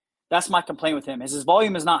volume. That's my complaint with him. Is his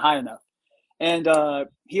volume is not high enough, and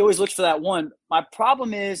he always looks for that one. My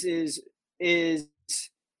problem is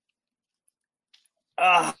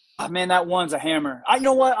man, that one's a hammer. You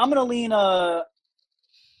know what? I'm gonna lean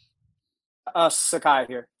Sakai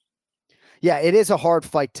here. Yeah, it is a hard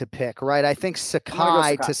fight to pick, right? I think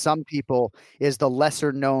Sakai to some people is the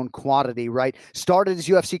lesser known quantity, right? Started his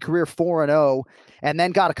UFC career 4-0 and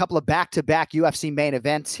then got a couple of back-to-back UFC main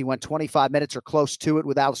events. He went 25 minutes or close to it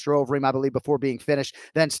with Alistair Overeem, I believe, before being finished,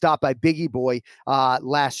 then stopped by Biggie Boy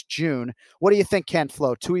last June. What do you think, Ken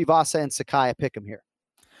Flo? Tuivasa and Sakai, I pick him here.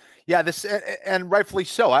 Yeah, this and rightfully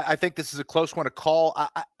so. I think this is a close one to call.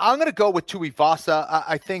 I'm going to go with Tuivasa.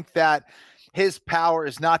 I think that his power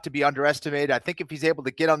is not to be underestimated. I think if he's able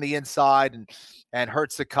to get on the inside and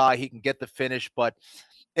hurt Sakai, he can get the finish. But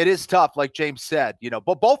it is tough, like James said.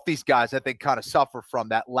 But both these guys, I think, kind of suffer from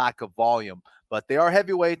that lack of volume. But they are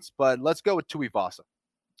heavyweights. But let's go with Tuivasa.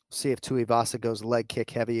 See if Tuivasa goes leg kick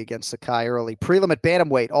heavy against Sakai early. Prelim at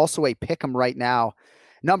bantamweight, also a pick 'em right now.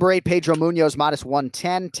 Number 8, Pedro Munoz,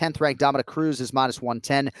 -110. 10th ranked Dominic Cruz is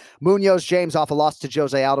 -110. Munoz, James, off a loss to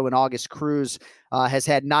Jose Aldo in August. Cruz has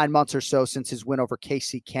had 9 months or so since his win over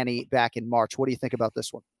Casey Kenny back in March. What do you think about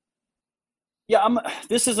this one? Yeah,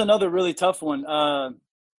 this is another really tough one.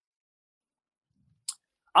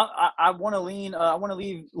 I want to lean. I want to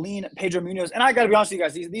lean Pedro Munoz, and I got to be honest with you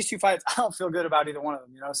guys. These two fights, I don't feel good about either one of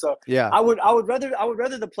them. So yeah, I would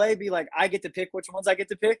rather the play be like I get to pick which ones I get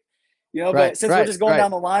to pick. But since we're just going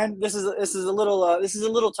down the line, this is a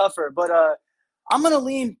little tougher. But I'm gonna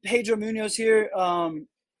lean Pedro Munoz here.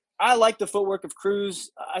 I like the footwork of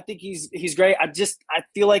Cruz. I think he's great. I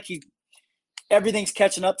feel like everything's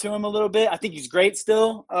catching up to him a little bit. I think he's great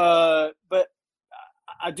still, but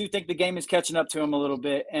I do think the game is catching up to him a little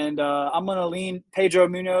bit. And I'm gonna lean Pedro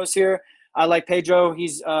Munoz here. I like Pedro.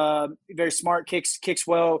 He's very smart, kicks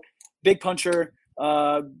well, big puncher.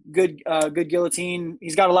 Good guillotine.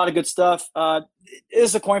 He's got a lot of good stuff. It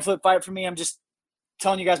is a coin flip fight for me. I'm just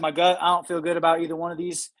telling you guys my gut. I don't feel good about either one of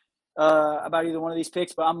these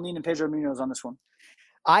picks, but I'm leaning Pedro Munoz on this one.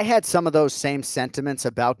 I had some of those same sentiments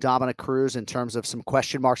about Dominic Cruz in terms of some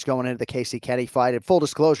question marks going into the Casey Kenny fight. And full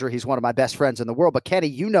disclosure, he's one of my best friends in the world. But Kenny,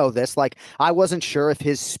 you know this. Like, I wasn't sure if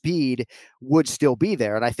his speed would still be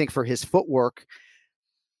there. And I think for his footwork,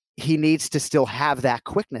 he needs to still have that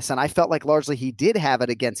quickness. And I felt like largely he did have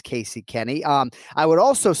it against Casey Kenny. I would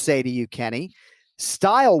also say to you, Kenny,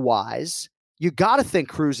 style-wise, you got to think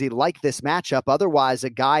Cruzy liked this matchup. Otherwise,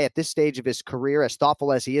 a guy at this stage of his career, as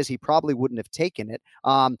thoughtful as he is, he probably wouldn't have taken it.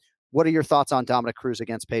 What are your thoughts on Dominic Cruz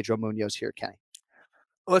against Pedro Munoz here, Kenny?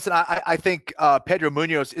 Listen, I think Pedro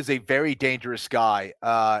Munoz is a very dangerous guy.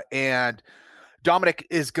 And Dominic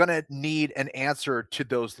is going to need an answer to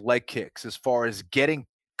those leg kicks as far as getting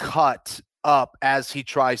cut up as he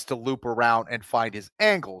tries to loop around and find his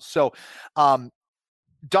angles. So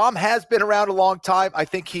Dom has been around a long time. I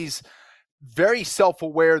think he's very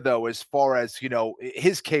self-aware, though, as far as,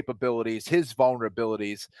 his capabilities, his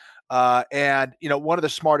vulnerabilities, and, one of the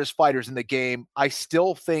smartest fighters in the game. I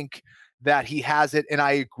still think that he has it. And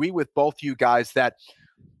I agree with both you guys that,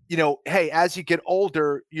 hey, as you get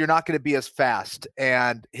older, you're not going to be as fast.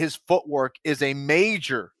 And his footwork is a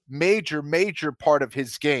major part of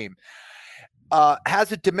his game.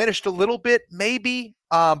 Has it diminished a little bit? Maybe.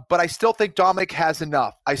 But I still think Dominic has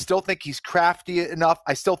enough. I still think he's crafty enough.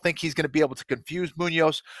 I still think he's going to be able to confuse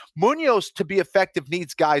Munoz. Munoz, to be effective,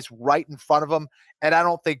 needs guys right in front of him. And I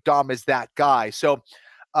don't think Dom is that guy. So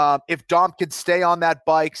if Dom can stay on that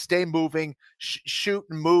bike, stay moving, shoot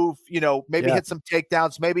and move, maybe hit some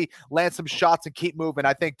takedowns, maybe land some shots and keep moving,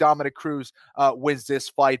 I think Dominic Cruz wins this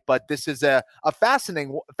fight. But this is a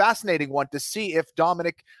fascinating one to see if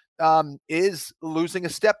Dominic is losing a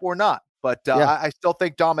step or not. But I still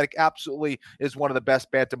think Dominic absolutely is one of the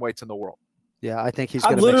best bantamweights in the world. Yeah, I think he's.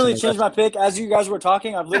 I've literally changed my pick as you guys were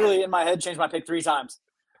talking. I've literally in my head changed my pick 3 times.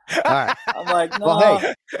 All right. I'm like,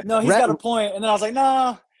 no, he's got a point, and then I was like,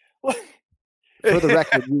 no. For the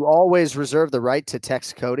record, you always reserve the right to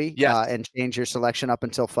text Cody and change your selection up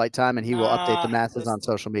until fight time, and he will update the masses on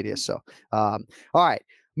social media. So, all right,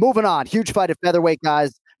 moving on. Huge fight at featherweight,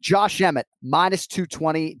 guys. Josh Emmett,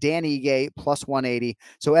 -220, Dan Ige, +180.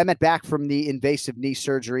 So Emmett back from the invasive knee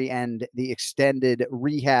surgery and the extended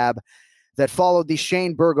rehab that followed the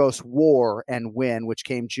Shane Burgos war and win, which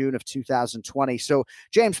came June of 2020. So,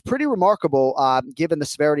 James, pretty remarkable given the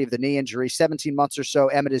severity of the knee injury. 17 months or so,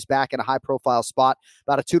 Emmett is back in a high-profile spot.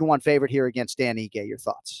 About a 2-1 favorite here against Dan Ige. Your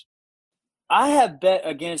thoughts? I have bet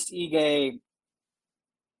against Ige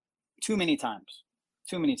too many times.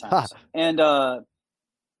 too many times. And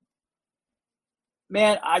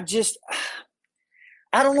man, I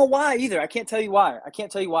don't know why either. I can't tell you why.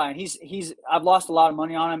 And I've lost a lot of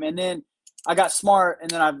money on him, and then I got smart, and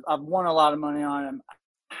then I've won a lot of money on him.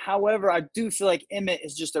 However, I do feel like Emmett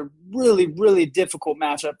is just a really, really difficult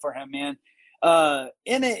matchup for him, man.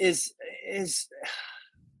 Emmett is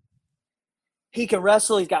he can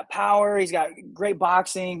wrestle. He's got power. He's got great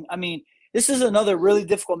boxing. I mean, this is another really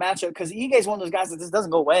difficult matchup because Ige is one of those guys that just doesn't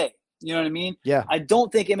go away. You know what I mean? Yeah. I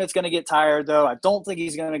don't think Emmett's going to get tired, though. I don't think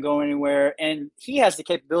he's going to go anywhere. And he has the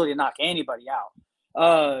capability to knock anybody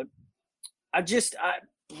out.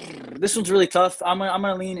 This one's really tough. I'm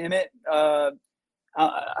gonna lean Emmett. I'm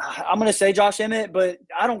gonna say Josh Emmett, but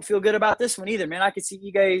I don't feel good about this one either, man. I could see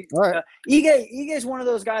Ige. Right. Ige is one of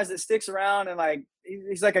those guys that sticks around and like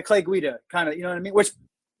he's like a Clay Guida kind of, you know what I mean? Which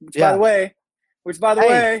by the way,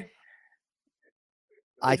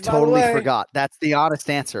 I totally forgot. That's the honest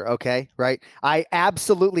answer. Okay. Right. I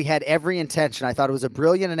absolutely had every intention. I thought it was a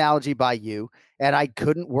brilliant analogy by you, and I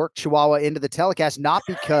couldn't work Chihuahua into the telecast, not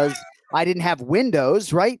because I didn't have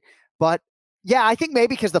windows, right? But yeah, I think maybe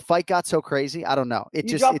because the fight got so crazy. I don't know. It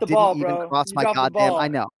didn't even cross my goddamn. I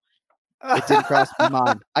know. It didn't cross my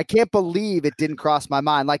mind. I can't believe it didn't cross my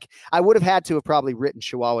mind. Like I would have had to have probably written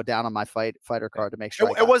Chihuahua down on my fighter card to make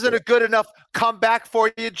sure. It wasn't a good enough comeback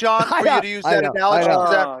for you, John, for you to use that analogy.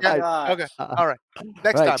 Okay. All right.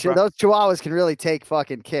 Next time, bro. Those Chihuahuas can really take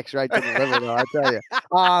fucking kicks right to the liver, though. I tell you.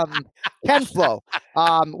 Ken Flo,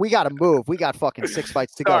 we got to move. We got fucking 6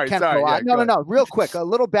 fights to go. Ken Flo, no. Real quick, a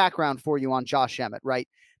little background for you on Josh Emmett, right?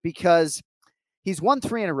 Because he's won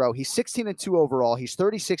 3 in a row. He's 16-2 overall. He's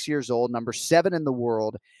 36 years old, number 7 in the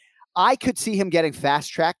world. I could see him getting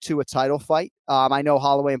fast-tracked to a title fight. I know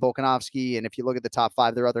Holloway and Volkanovski, and if you look at the top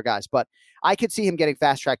 5, there are other guys. But I could see him getting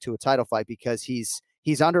fast-tracked to a title fight because he's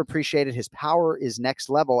underappreciated. His power is next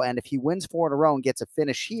level. And if he wins 4 in a row and gets a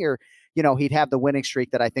finish here, you know, he'd have the winning streak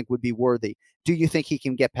that I think would be worthy. Do you think he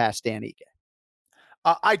can get past Dan Ige?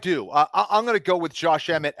 I do. I'm going to go with Josh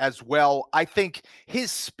Emmett as well. I think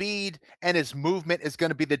his speed and his movement is going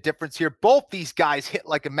to be the difference here. Both these guys hit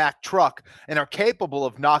like a Mack truck and are capable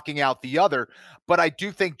of knocking out the other. But I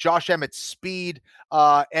do think Josh Emmett's speed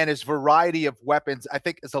and his variety of weapons, I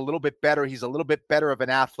think, is a little bit better. He's a little bit better of an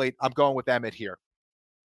athlete. I'm going with Emmett here.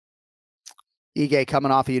 Ige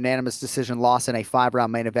coming off a unanimous decision loss in a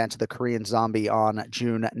 5-round main event to the Korean Zombie on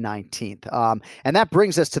June 19th. And that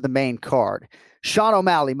brings us to the main card. Sean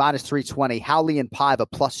O'Malley, minus 320. Howley and Paiva,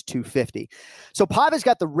 plus 250. So Paiva's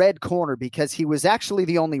got the red corner because he was actually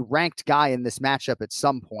the only ranked guy in this matchup at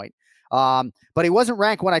some point. But he wasn't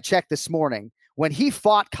ranked when I checked this morning. When he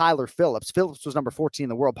fought Kyler Phillips was number 14 in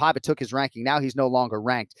the world. Paiva took his ranking. Now he's no longer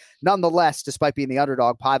ranked. Nonetheless, despite being the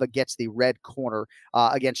underdog, Paiva gets the red corner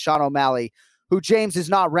against Sean O'Malley, who James is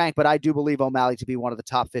not ranked, but I do believe O'Malley to be one of the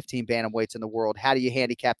top 15 bantamweights in the world. How do you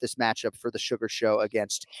handicap this matchup for the Sugar Show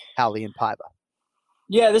against Howley and Paiva?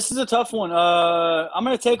 Yeah, this is a tough one. I'm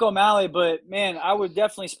going to take O'Malley, but, man, I would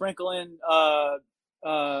definitely sprinkle in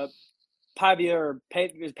Paiva or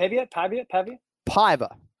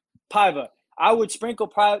Paiva. I would sprinkle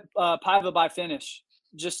Paiva by finish.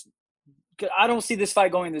 Just I don't see this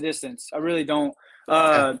fight going the distance. I really don't.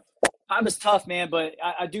 Paiva's tough, man, but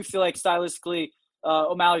I do feel like stylistically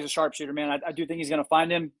O'Malley's a sharpshooter, man. I do think he's going to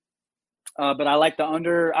find him. But I like the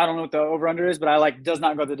under. I don't know what the over-under is, but I like does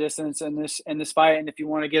not go the distance in this fight. And if you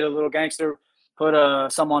want to get a little gangster, put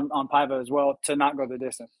some on Paiva as well to not go the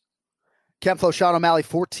distance. Ken Flo, Sean O'Malley,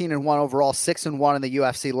 14-1 overall, 6-1 in the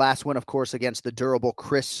UFC. Last win, of course, against the durable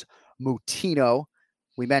Chris Mutino.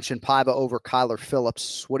 We mentioned Paiva over Kyler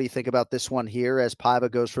Phillips. What do you think about this one here as Paiva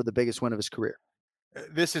goes for the biggest win of his career?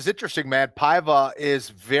 This is interesting, man. Paiva is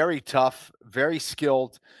very tough, very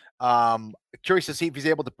skilled. Curious to see if he's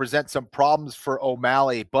able to present some problems for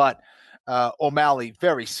O'Malley, but O'Malley,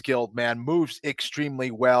 very skilled, man, moves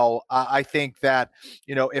extremely well. I think that,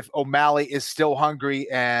 you know, if O'Malley is still hungry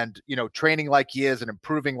and, you know, training like he is and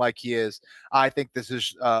improving like he is, I think this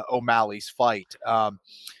is O'Malley's fight.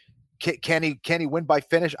 Can he win by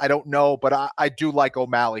finish? I don't know, but I do like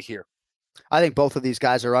O'Malley here. I think both of these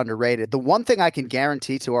guys are underrated. The one thing I can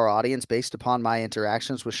guarantee to our audience based upon my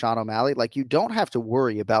interactions with Sean O'Malley, like you don't have to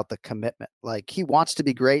worry about the commitment. Like he wants to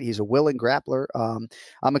be great. He's a willing grappler.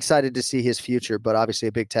 I'm excited to see his future, but obviously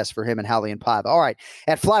a big test for him and Howley and Paiva. All right.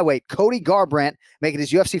 At flyweight, Cody Garbrandt making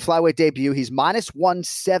his UFC flyweight debut. He's minus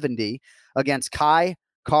 170 against Kai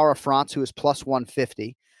Kara France, who is plus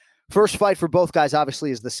 150. First fight for both guys,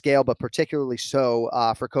 obviously, is the scale, but particularly so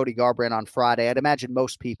for Cody Garbrandt on Friday. I'd imagine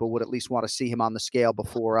most people would at least want to see him on the scale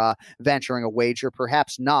before venturing a wager.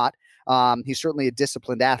 Perhaps not. He's certainly a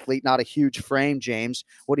disciplined athlete, not a huge frame, James.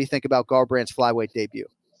 What do you think about Garbrandt's flyweight debut?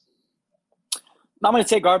 I'm going to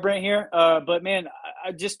take Garbrandt here, but man,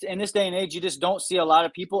 I just in this day and age, you just don't see a lot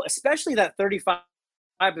of people, especially that 35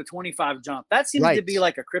 to 25 jump. That seems to be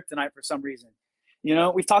like a kryptonite for some reason. You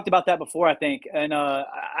know, we've talked about that before, I think, and I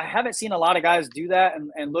haven't seen a lot of guys do that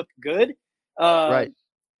and look good. Right.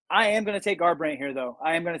 I am going to take Garbrandt here, though.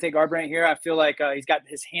 I am going to take Garbrandt here. I feel like he's got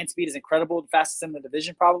his hand speed is incredible, the fastest in the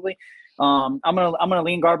division probably. I'm gonna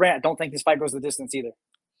lean Garbrandt. I don't think this fight goes the distance either.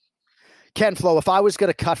 Ken Flo, if I was going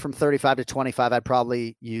to cut from 35 to 25, I'd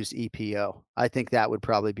probably use EPO. I think that would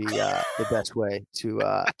probably be the best way to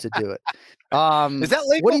do it. Is that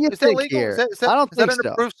legal? What do you think legal? here? I don't think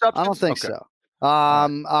so. I don't think so.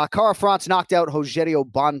 Cara France knocked out Rogerio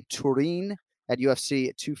Bonturin at UFC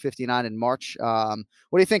at 259 in March. What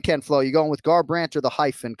do you think, Ken Flo? You going with Garbrandt or the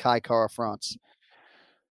hyphen Kai Cara France?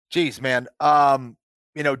 Geez, man.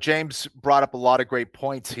 James brought up a lot of great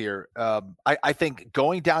points here. I think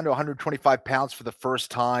going down to 125 pounds for the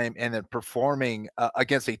first time and then performing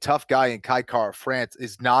against a tough guy in Kai Cara France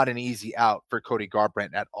is not an easy out for Cody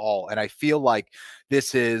Garbrandt at all. And I feel like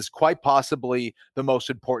this is quite possibly the most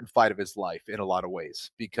important fight of his life in a lot of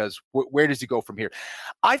ways, because where does he go from here?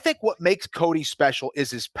 I think what makes Cody special is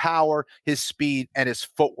his power, his speed, and his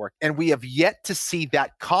footwork. And we have yet to see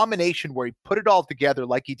that combination where he put it all together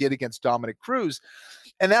like he did against Dominic Cruz.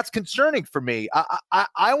 And that's concerning for me.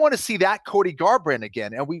 I want to see that Cody Garbrandt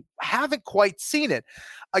again, and we haven't quite seen it.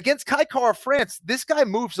 Against Kai Cara France, this guy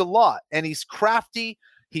moves a lot, and he's crafty,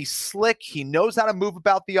 he's slick, he knows how to move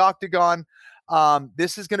about the octagon.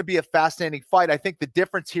 This is going to be a fascinating fight. I think the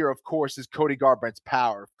difference here, of course, is Cody Garbrandt's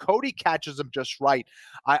power. If Cody catches him just right,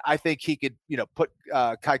 I think he could, put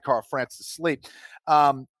Kai Cara France to sleep.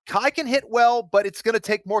 Kai can hit well, but it's going to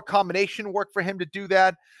take more combination work for him to do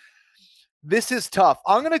that. This is tough.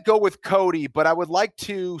 I'm going to go with Cody, but I would like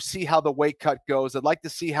to see how the weight cut goes. I'd like to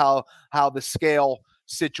see how the scale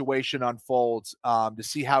situation unfolds, to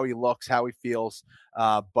see how he looks, how he feels.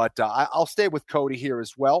 But I'll stay with Cody here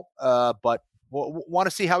as well, but want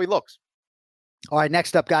to see how he looks. All right,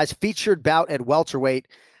 next up, guys, featured bout at welterweight.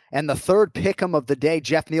 And the third pick'em of the day,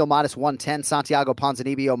 Jeff Neal minus 110, Santiago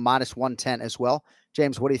Ponzinibbio minus 110 as well.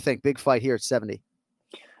 James, what do you think? Big fight here at 70.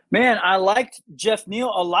 Man, I liked Jeff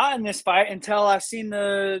Neal a lot in this fight until I seen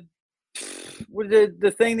the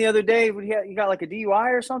thing the other day. He got like a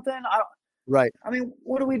DUI or something. Right. I mean,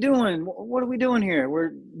 what are we doing? What are we doing here?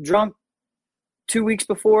 We're drunk 2 weeks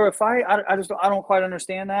before a fight. I don't quite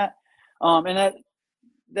understand that. And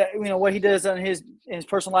that what he does in his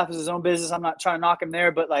personal life is his own business. I'm not trying to knock him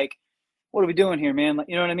there, but like, what are we doing here, man? Like,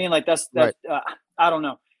 you know what I mean? Like that's right. I don't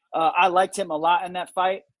know. I liked him a lot in that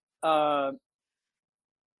fight. I'm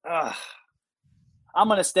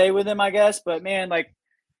going to stay with him, I guess. But, man, like,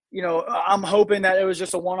 I'm hoping that it was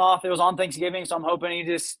just a one-off. It was on Thanksgiving, so I'm hoping he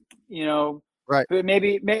just, right.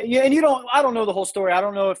 Maybe yeah, and I don't know the whole story. I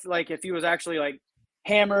don't know if he was actually, like,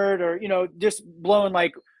 hammered or, just blowing,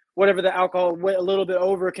 like, whatever the alcohol a little bit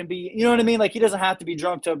over can be. You know what I mean? Like, he doesn't have to be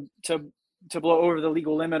drunk to blow over the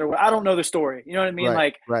legal limit or I don't know the story. You know what I mean?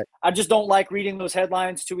 Right, like, I just don't like reading those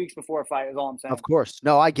headlines 2 weeks before a fight is all I'm saying. Of course.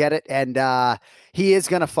 No, I get it. And he is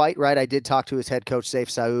going to fight, right? I did talk to his head coach, Saif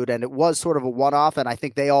Saud, and it was sort of a one-off. And I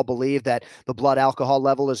think they all believe that the blood alcohol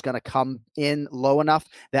level is going to come in low enough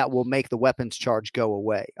that will make the weapons charge go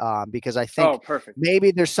away. Because I think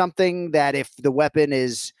maybe there's something that if the weapon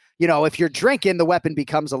is, if you're drinking, the weapon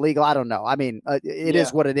becomes illegal. I don't know. I mean, it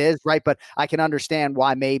is what it is, right? But I can understand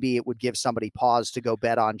why maybe it would give somebody pause to go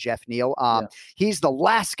bet on Jeff Neal. He's the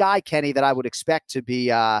last guy, Kenny, that I would expect to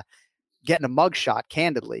be getting a mugshot,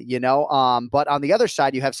 candidly, But on the other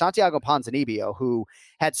side, you have Santiago Ponzinibbio, who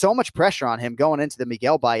had so much pressure on him going into the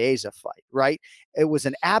Miguel Baeza fight, right? It was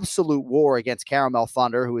an absolute war against Caramel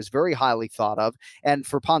Thunder, who is very highly thought of. And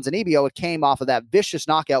for Ponzinibbio, it came off of that vicious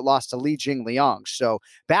knockout loss to Li Jingliang. So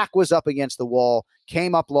back was up against the wall,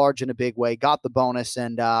 came up large in a big way, got the bonus,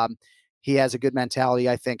 and he has a good mentality,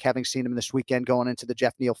 I think, having seen him this weekend going into the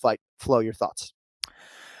Jeff Neal fight. Flo, your thoughts?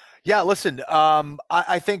 Yeah, listen,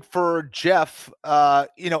 I think for Jeff,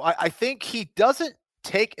 I think he doesn't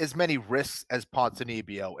take as many risks as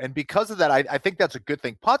Ponzinibbio. And because of that, I think that's a good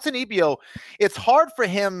thing. Ponzinibbio, it's hard for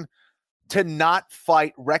him to not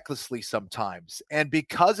fight recklessly sometimes. And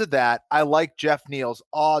because of that, I like Jeff Neal's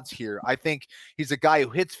odds here. I think he's a guy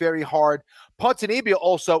who hits very hard. Ponzinibbio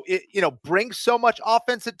also, brings so much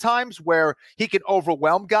offense at times where he can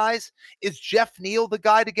overwhelm guys. Is Jeff Neal the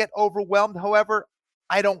guy to get overwhelmed? However,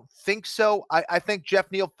 I don't think so. I think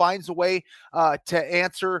Jeff Neal finds a way to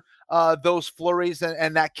answer those flurries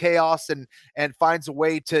and that chaos and finds a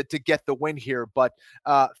way to get the win here. But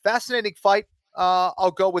fascinating fight.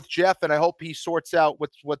 I'll go with Jeff, and I hope he sorts out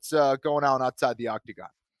what's going on outside the octagon.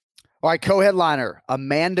 All right, co-headliner,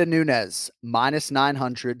 Amanda Nunes,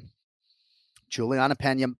 -900. Juliana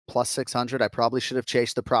Pena, +600. I probably should have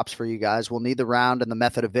chased the props for you guys. We'll need the round and the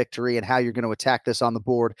method of victory and how you're going to attack this on the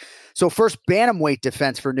board. So first, bantamweight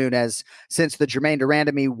defense for Nunes since the Jermaine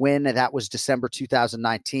Durandamy win. That was December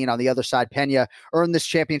 2019. On the other side, Pena earned this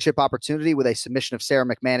championship opportunity with a submission of Sarah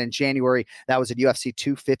McMahon in January. That was at UFC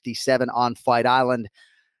 257 on Fight Island.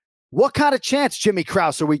 What kind of chance, Jimmy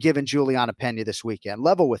Krause, are we giving Juliana Pena this weekend?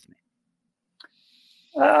 Level with me.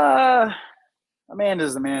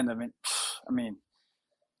 Amanda's Amanda. I mean,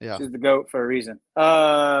 yeah, she's the GOAT for a reason.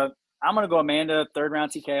 I'm going to go Amanda, third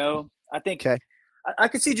round TKO. I think I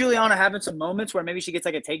could see Juliana having some moments where maybe she gets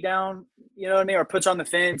like a takedown, you know what I mean? Or puts her on the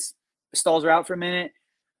fence, stalls her out for a minute.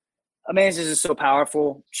 Amanda's just so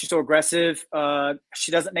powerful. She's so aggressive.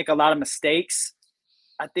 She doesn't make a lot of mistakes.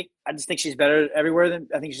 I just think she's better everywhere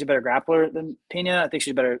I think she's a better grappler than Pena. I think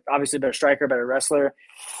she's obviously better striker, better wrestler.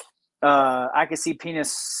 I could see Pena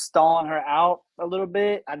stalling her out a little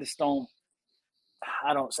bit. I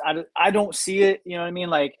don't see it. You know what I mean?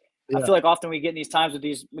 Like, I feel like often we get in these times with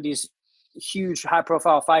these huge high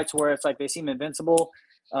profile fights where it's like they seem invincible.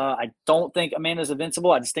 I don't think Amanda's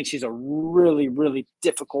invincible. I just think she's a really, really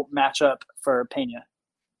difficult matchup for Pena.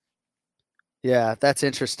 Yeah, that's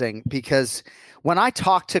interesting because when I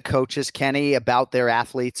talk to coaches, Kenny, about their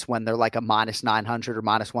athletes when they're like a -900 or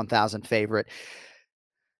 -1,000 favorite,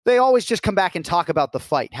 they always just come back and talk about the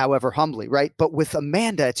fight, however humbly, right? But with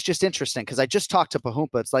Amanda, it's just interesting because I just talked to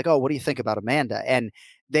Pahumpa. It's like, oh, what do you think about Amanda? And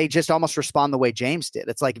they just almost respond the way James did.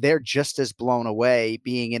 It's like they're just as blown away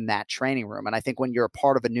being in that training room. And I think when you're a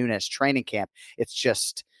part of a Nunes training camp,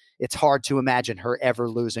 it's hard to imagine her ever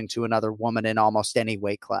losing to another woman in almost any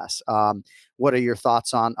weight class. What are your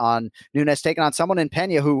thoughts on Nunes taking on someone in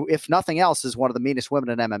Pena who, if nothing else, is one of the meanest women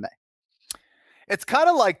in MMA? It's kind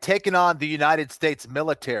of like taking on the United States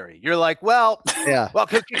military. You're like, well,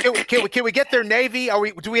 can we get their Navy?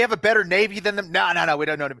 Do we have a better Navy than them? No, we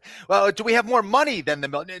don't know. Well, do we have more money than the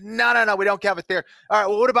military? No, we don't have it there. All right,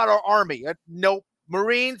 well, what about our Army? Nope.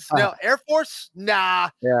 Marines? No. Air Force? Nah.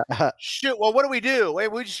 Yeah. Shoot. Well, what do?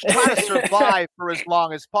 We just try to survive for as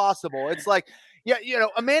long as possible. It's like, yeah,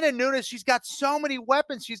 Amanda Nunes, she's got so many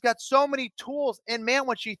weapons. She's got so many tools. And, man,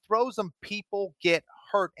 when she throws them, people get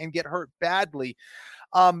hurt and get hurt badly.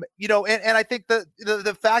 And I think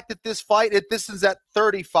the fact that this fight, this is at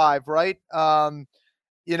 35, right? I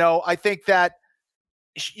think that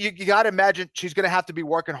you got to imagine she's going to have to be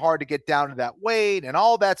working hard to get down to that weight and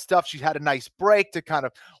all that stuff. She's had a nice break to kind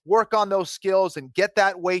of work on those skills and get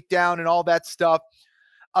that weight down and all that stuff.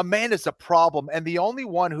 Amanda's a problem, and the only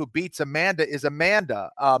one who beats Amanda is Amanda.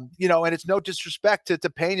 And it's no disrespect to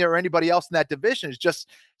Pena or anybody else in that division. It's just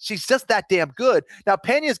she's just that damn good. Now,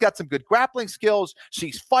 Pena's got some good grappling skills.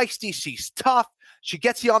 She's feisty. She's tough. She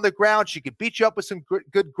gets you on the ground. She can beat you up with some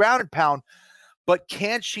good ground and pound. But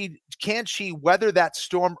can she weather that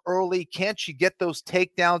storm early? Can she get those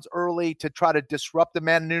takedowns early to try to disrupt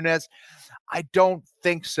Amanda Nunes? I don't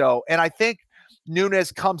think so. And I think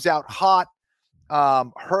Nunes comes out hot.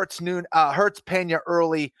 Hurts Pena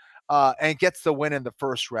early and gets the win in the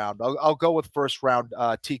first round. I'll go with first round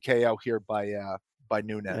TKO here by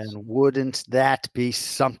Nunes. And wouldn't that be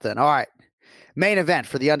something? All right. Main event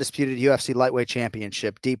for the undisputed UFC lightweight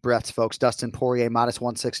championship. Deep breaths, folks. Dustin Poirier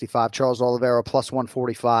 -165. Charles Oliveira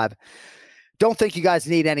 +145. Don't think you guys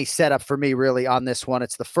need any setup for me really on this one.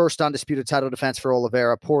 It's the first undisputed title defense for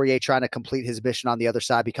Oliveira. Poirier trying to complete his mission on the other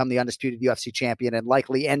side, become the undisputed UFC champion, and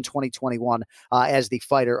likely end 2021 as the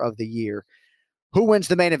fighter of the year. Who wins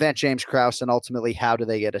the main event, James Krause, and ultimately how do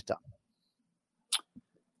they get it done?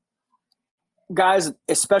 Guys,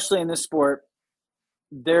 especially in this sport,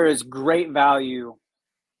 there is great value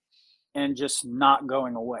in just not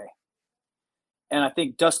going away. And I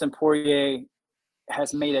think Dustin Poirier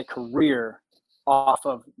has made a career off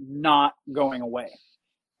of not going away.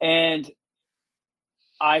 And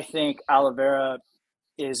I think Oliveira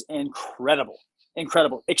is incredible,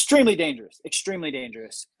 extremely dangerous.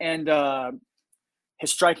 And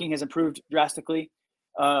his striking has improved drastically.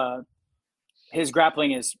 His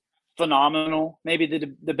grappling is phenomenal, maybe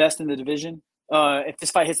the best in the division. If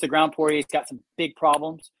this fight hits the ground, Poirier's got some big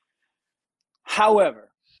problems.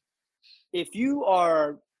 However, if you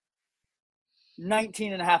are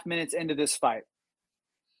 19 and a half minutes into this fight,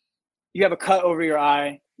 you have a cut over your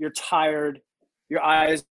eye, you're tired, your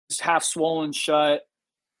eyes half swollen shut,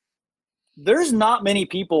 there's not many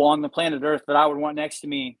people on the planet Earth that I would want next to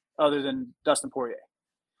me other than Dustin Poirier.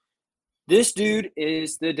 This dude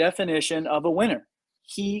is the definition of a winner.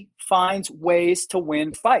 He finds ways to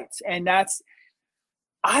win fights. And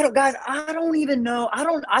I don't even know.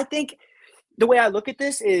 I think the way I look at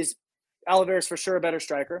this is Oliveira's for sure a better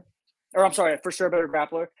striker. Or I'm sorry, for sure a better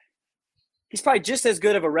grappler. He's probably just as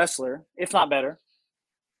good of a wrestler, if not better.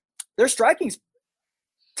 Their striking's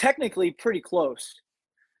technically pretty close.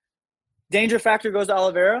 Danger factor goes to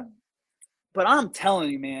Oliveira. But I'm telling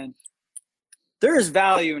you, man, there is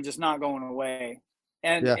value in just not going away.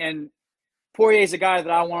 And Poirier's a guy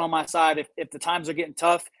that I want on my side if the times are getting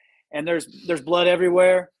tough and there's blood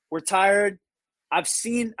everywhere. We're tired. I've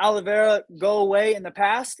seen Oliveira go away in the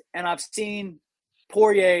past, and I've seen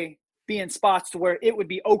Poirier be in spots to where it would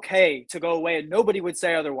be okay to go away and nobody would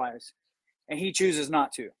say otherwise. And he chooses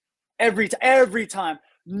not to. Every time.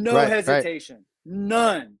 No hesitation. Right.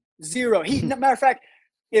 None. Zero. Matter of fact,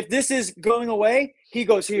 if this is going away, he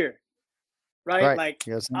goes here. Right? Like,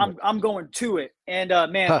 I'm going to it. And,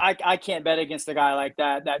 I can't bet against a guy like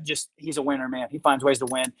that. He's a winner, man. He finds ways to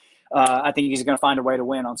win. I think he's going to find a way to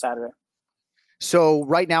win on Saturday. So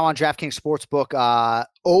right now on DraftKings Sportsbook,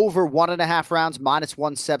 over 1.5 rounds, minus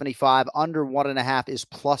 175. Under 1.5 is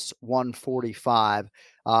plus 145.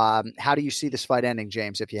 How do you see this fight ending,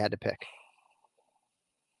 James, if you had to pick?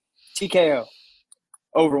 TKO.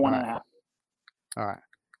 Over 1.5. All right.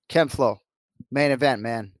 Ken Flo, main event,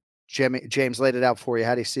 man. James laid it out for you.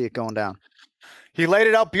 How do you see it going down? He laid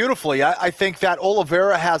it out beautifully. I think that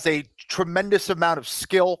Oliveira has a tremendous amount of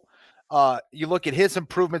skill. You look at his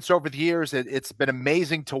improvements over the years, it's been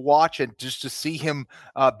amazing to watch and just to see him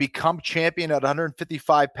become champion at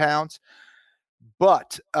 155 pounds.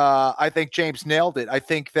 But I think James nailed it. I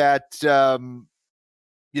think that, Dustin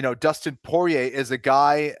Poirier is a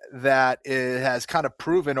guy that has kind of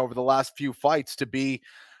proven over the last few fights to be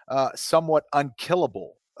somewhat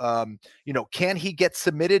unkillable. Can he get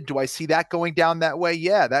submitted? Do I see that going down that way?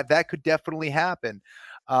 Yeah, that could definitely happen.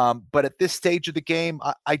 But at this stage of the game,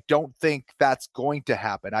 I don't think that's going to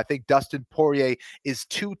happen. I think Dustin Poirier is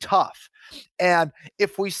too tough. And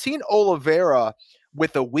if we've seen Oliveira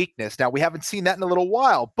with a weakness, now we haven't seen that in a little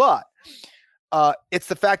while, but it's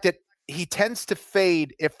the fact that he tends to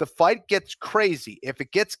fade if the fight gets crazy, if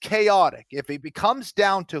it gets chaotic, if it becomes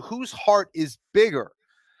down to whose heart is bigger,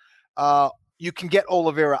 you can get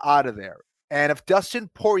Oliveira out of there. And if Dustin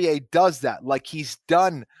Poirier does that, like he's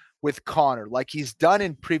done with Conor, like he's done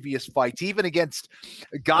in previous fights, even against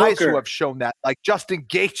guys who have shown that, like Justin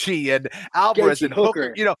Gaethje and Alvarez and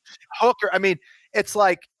Hooker. Hooker. I mean, it's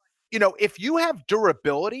like, if you have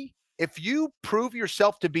durability, if you prove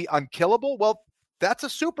yourself to be unkillable, well, that's a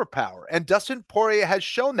superpower. And Dustin Poirier has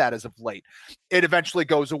shown that as of late. It eventually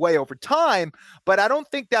goes away over time, but I don't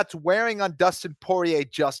think that's wearing on Dustin Poirier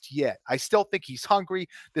just yet. I still think he's hungry.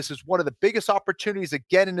 This is one of the biggest opportunities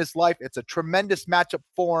again in his life. It's a tremendous matchup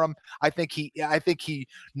for him. I think he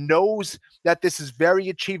knows that this is very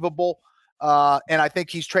achievable. And I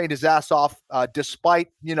think he's trained his ass off despite,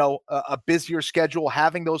 a busier schedule,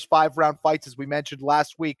 having those 5-round fights, as we mentioned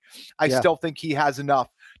last week. I still think he has enough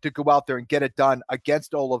to go out there and get it done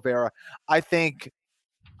against Oliveira. I think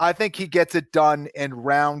he gets it done in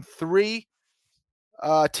round 3,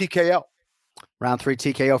 TKO. Round 3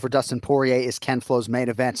 TKO for Dustin Poirier is Ken Flo's main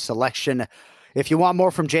event selection. If you want more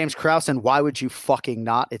from James Krause, and why would you fucking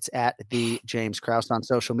not? It's at the James Krause on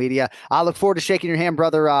social media. I look forward to shaking your hand,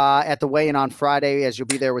 brother, at the weigh-in on Friday, as you'll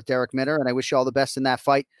be there with Derek Minner, and I wish you all the best in that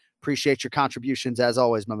fight. Appreciate your contributions as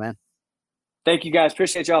always, my man. Thank you, guys.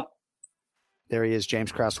 Appreciate y'all. There he is,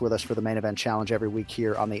 James Krause, with us for the Main Event Challenge every week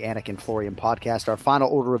here on the Anik and Florian podcast. Our final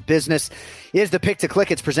order of business is the Pick to Click.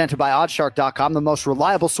 It's presented by Oddshark.com, the most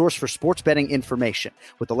reliable source for sports betting information.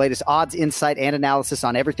 With the latest odds, insight, and analysis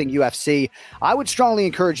on everything UFC, I would strongly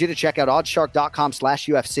encourage you to check out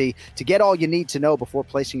Oddshark.com/UFC to get all you need to know before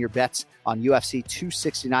placing your bets on UFC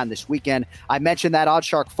 269 this weekend. I mentioned that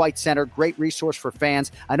Oddshark Fight Center, great resource for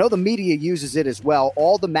fans. I know the media uses it as well.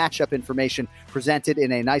 All the matchup information presented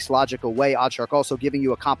in a nice, logical way. Oddshark also giving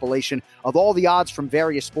you a compilation of all the odds from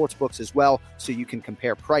various sports books as well, so you can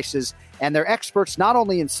compare prices. And they're experts, not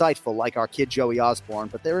only insightful like our kid Joey Osborne,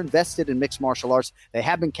 but they're invested in mixed martial arts. They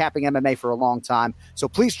have been capping MMA for a long time. So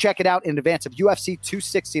please check it out in advance of UFC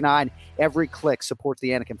 269. Every click supports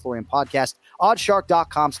the Anik and Florian podcast.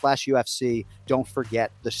 Oddshark.com/UFC. Don't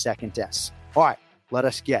forget the second S. All right, let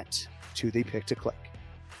us get to the Pick to Click.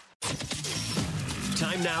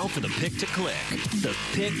 Time now for the Pick to Click. The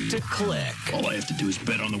Pick to Click. All I have to do is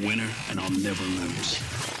bet on the winner, and I'll never lose.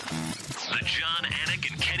 The John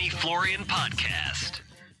Anik and Kenny Florian podcast.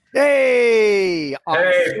 Hey,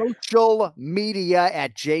 on social media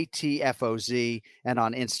at JTFOZ and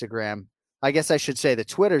on Instagram. I guess I should say the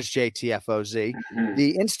Twitter's JTFOZ. Mm-hmm.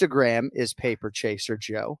 The Instagram is Paper Chaser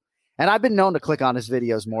Joe. And I've been known to click on his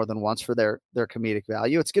videos more than once for their comedic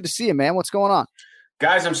value. It's good to see you, man. What's going on?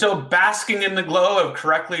 Guys, I'm still basking in the glow of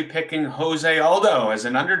correctly picking Jose Aldo as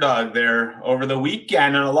an underdog there over the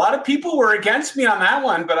weekend. And a lot of people were against me on that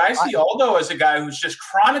one, but I see Aldo as a guy who's just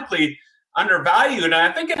chronically undervalued. And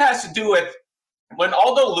I think it has to do with when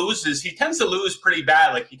Aldo loses, he tends to lose pretty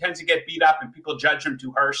bad. Like, he tends to get beat up and people judge him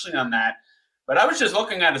too harshly on that. But I was just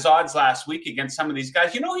looking at his odds last week against some of these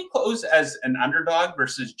guys. You know, he closed as an underdog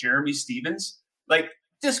versus Jeremy Stevens. Like,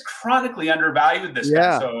 just chronically undervalued this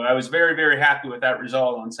guy. So I was very, very happy with that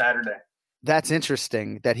result on Saturday. That's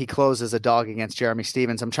interesting that he closed as a dog against Jeremy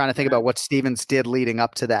Stevens. I'm trying to think about what Stevens did leading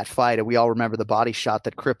up to that fight. And we all remember the body shot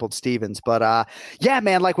that crippled Stevens. But yeah,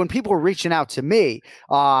 man, like when people were reaching out to me,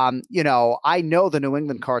 you know, I know the New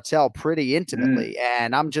England cartel pretty intimately.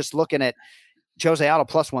 And I'm just looking at Jose Aldo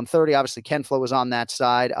plus 130. Obviously, Ken Flo was on that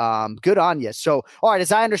side. Good on you. So, all right,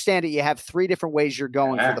 as I understand it, you have 3 different ways you're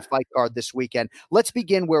going for the fight card this weekend. Let's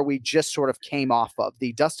begin where we just sort of came off of,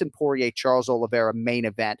 the Dustin Poirier, Charles Oliveira main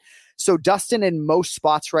event. So Dustin in most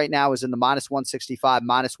spots right now is in the minus 165,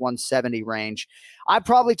 minus 170 range. I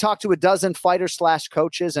probably talked to a dozen fighters /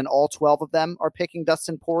 coaches, and all 12 of them are picking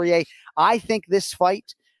Dustin Poirier. I think this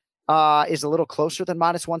fight is a little closer than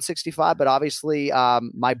minus 165, but obviously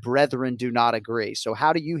my brethren do not agree. So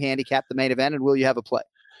how do you handicap the main event, and will you have a play?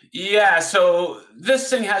 Yeah, so this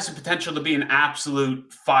thing has the potential to be an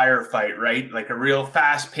absolute firefight, right? Like a real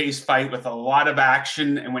fast-paced fight with a lot of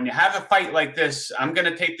action. And when you have a fight like this, I'm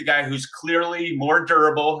going to take the guy who's clearly more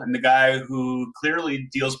durable and the guy who clearly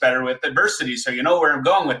deals better with adversity. So you know where I'm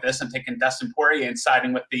going with this. I'm taking Dustin Poirier and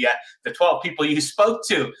siding with the 12 people you spoke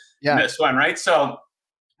to in this one, right? So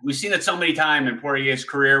we've seen it so many times in Poirier's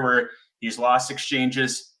career where he's lost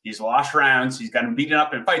exchanges, he's lost rounds, he's gotten beaten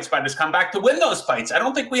up in fights, but has come back to win those fights. I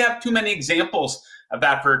don't think we have too many examples of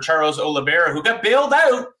that for Charles Oliveira, who got bailed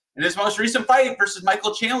out in his most recent fight versus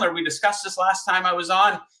Michael Chandler. We discussed this last time I was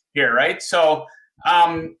on here, right? So,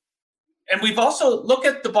 and we've also looked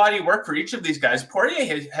at the body work for each of these guys.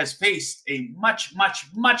 Poirier has faced a much, much,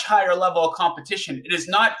 much higher level of competition. It is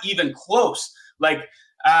not even close. Like,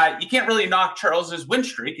 you can't really knock Charles's win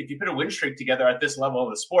streak. If you put a win streak together at this level of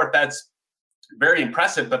the sport, that's very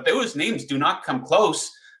impressive. But those names do not come close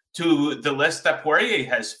to the list that Poirier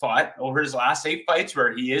has fought over his last 8 fights,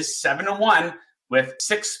 where he is 7-1 with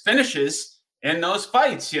 6 finishes in those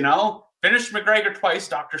fights. You know, finished McGregor twice,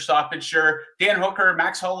 Dr. Stoppage, sure, Dan Hooker,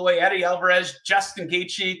 Max Holloway, Eddie Alvarez, Justin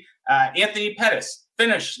Gaethje, Anthony Pettis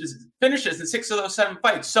finishes in 6 of those 7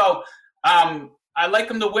 fights. So I like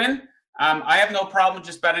him to win. I have no problem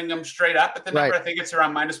just betting him straight up at the number. I think it's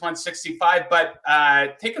around minus 165, but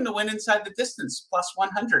take him to win inside the distance, plus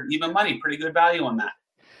 100, even money. Pretty good value on that.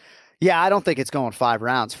 Yeah, I don't think it's going 5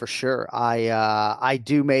 rounds for sure. I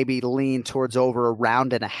do maybe lean towards over 1.5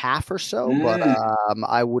 rounds or so, but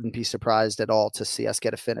I wouldn't be surprised at all to see us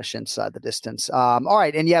get a finish inside the distance. All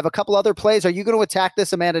right, and you have a couple other plays. Are you going to attack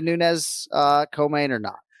this Amanda Nunes co-main or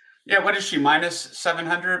not? Yeah, what is she? Minus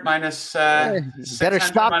 700, minus better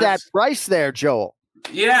stop that price there, Joel.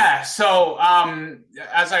 Yeah. So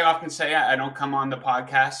as I often say, I don't come on the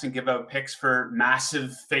podcast and give out picks for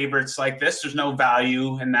massive favorites like this. There's no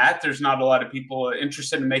value in that. There's not a lot of people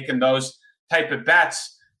interested in making those type of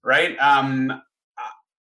bets, right?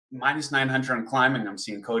 Minus 900 on climbing. I'm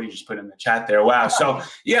seeing Cody just put in the chat there. Wow. So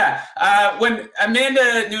yeah, when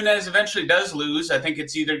Amanda Nunes eventually does lose, I think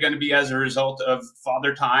it's either going to be as a result of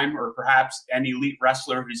father time or perhaps an elite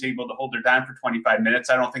wrestler who's able to hold her down for 25 minutes.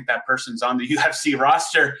 I don't think that person's on the UFC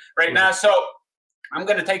roster right now. So I'm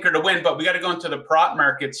going to take her to win, but we got to go into the prop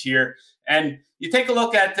markets here. And you take a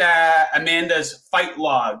look at Amanda's fight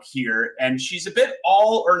log here, and she's a bit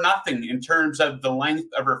all or nothing in terms of the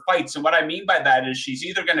length of her fights. And what I mean by that is she's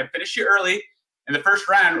either going to finish it early in the first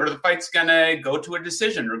round, or the fight's going to go to a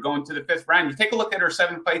decision or go into the 5th round. You take a look at her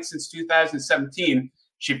 7 fights since 2017.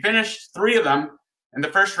 She finished 3 of them in the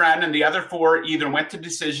first round, and the other 4 either went to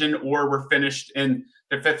decision or were finished in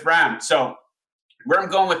the 5th round. So where I'm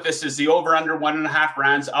going with this is the over under 1.5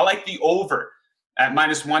 rounds. I like the over at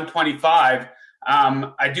minus 125.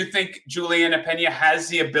 I do think Juliana Pena has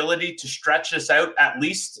the ability to stretch this out at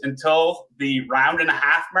least until the 1.5 round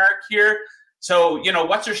mark here. So, you know,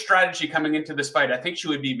 what's her strategy coming into this fight? I think she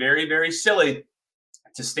would be very, very silly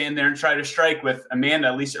to stand there and try to strike with Amanda,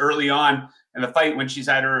 at least early on in the fight when she's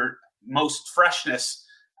at her most freshness.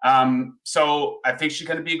 So I think she's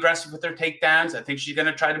going to be aggressive with her takedowns. I think she's going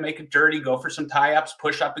to try to make it dirty, go for some tie-ups,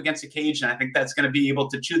 push up against the cage, and I think that's going to be able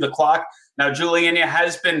to chew the clock. Now, Juliana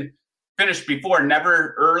has been finished before,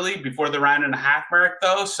 never early, before the round and a half mark,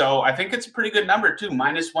 though. So I think it's a pretty good number, too,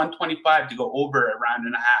 minus 125 to go over a round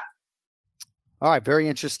and a half. All right, very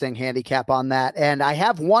interesting handicap on that. And I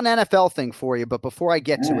have one NFL thing for you, but before I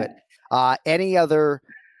get to it, any other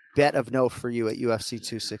bet of note for you at UFC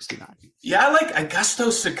 269? Yeah, I like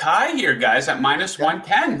Augusto Sakai here, guys, at minus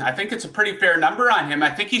 110. I think it's a pretty fair number on him. I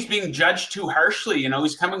think he's being judged too harshly. You know,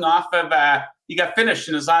 he's coming off of he got finished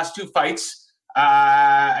in his last 2 fights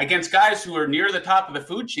against guys who are near the top of the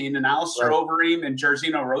food chain, and Alistair Overeem and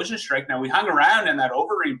Jairzinho Rozenstruik. Now, we hung around in that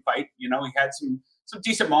Overeem fight. You know, he had some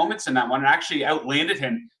decent moments in that one and actually outlanded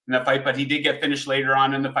him in the fight, but he did get finished later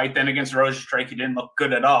on in the fight. Then against Rozenstruik, he didn't look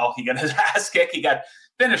good at all. He got his ass kicked. He got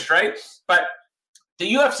finished, right? But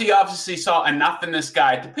the UFC obviously saw enough in this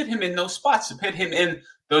guy to put him in those spots, to put him in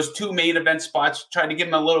those 2 main event spots, trying to give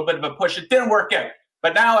him a little bit of a push. It didn't work out.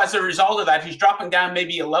 But now, as a result of that, he's dropping down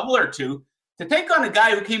maybe a level or 2 to take on a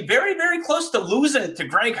guy who came very, very close to losing to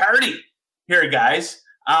Greg Hardy here, guys.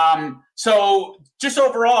 So just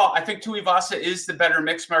overall, I think Tuivasa is the better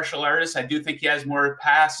mixed martial artist. I do think he has more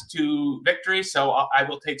paths to victory. So I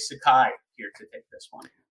will take Sakai here to take this one.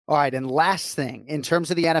 All right, and last thing, in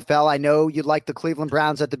terms of the NFL, I know you like the Cleveland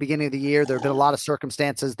Browns at the beginning of the year. There have been a lot of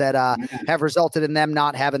circumstances that have resulted in them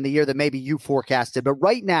not having the year that maybe you forecasted. But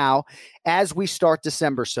right now, as we start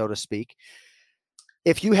December, so to speak,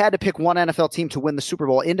 if you had to pick one NFL team to win the Super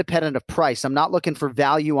Bowl, independent of price, I'm not looking for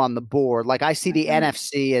value on the board. Like, I see the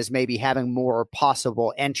NFC as maybe having more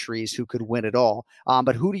possible entries who could win it all.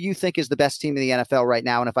 But who do you think is the best team in the NFL right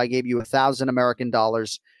now? And if I gave you $1,000 American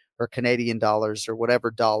dollars or Canadian dollars or whatever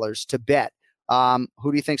dollars to bet,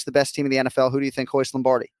 who do you think is the best team in the NFL? Who do you think hoists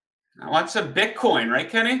Lombardi? I want some Bitcoin, right,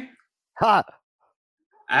 Kenny? Ha!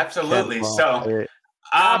 Absolutely. So,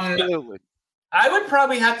 absolutely. I would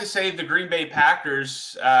probably have to say the Green Bay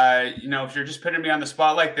Packers, if you're just putting me on the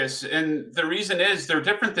spot like this. And the reason is they're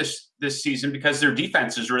different this season because their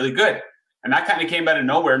defense is really good. And that kind of came out of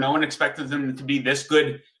nowhere. No one expected them to be this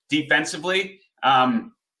good defensively.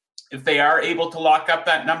 If they are able to lock up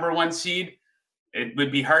that number 1 seed, it would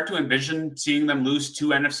be hard to envision seeing them lose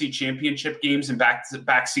 2 NFC championship games in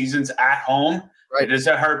back-to-back seasons at home. Right. It is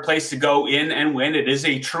a hard place to go in and win. It is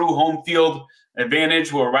a true home field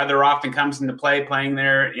advantage where weather often comes into play, playing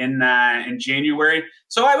there in January.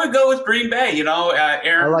 So I would go with Green Bay.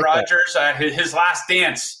 Aaron Rodgers, his last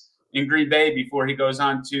dance in Green Bay before he goes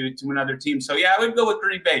on to another team. So yeah, I would go with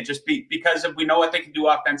Green Bay just because we know what they can do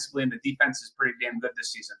offensively, and the defense is pretty damn good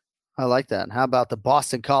this season. I like that. And how about the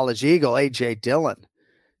Boston College Eagle, A.J. Dillon,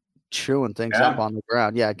 chewing things up on the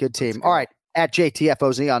ground? Yeah, good team. All right. At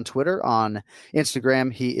JTFOZ on Twitter. On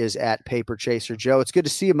Instagram, he is at Paper Chaser Joe. It's good to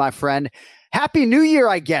see you, my friend. Happy New Year,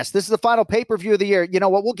 I guess. This is the final pay-per-view of the year. You know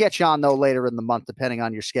what? We'll get you on, though, later in the month, depending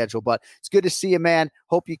on your schedule. But it's good to see you, man.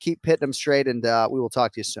 Hope you keep hitting them straight, and we will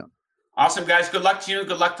talk to you soon. Awesome, guys. Good luck to you.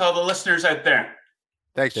 Good luck to all the listeners out there.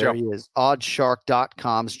 Thanks, There Joe. he is.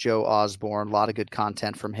 Oddshark.com's Joe Osborne. A lot of good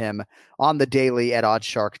content from him on the daily at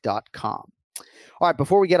oddshark.com. All right,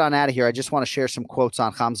 before we get on out of here, I just want to share some quotes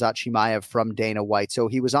on Khamzat Chimaev from Dana White. So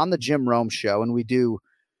he was on the Jim Rome show, and we do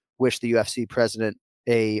wish the UFC president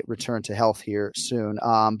a return to health here soon.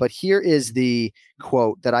 But here is the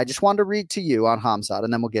quote that I just wanted to read to you on Khamzat,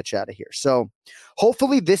 and then we'll get you out of here. So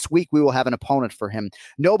hopefully this week we will have an opponent for him.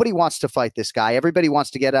 Nobody wants to fight this guy. Everybody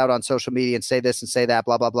wants to get out on social media and say this and say that,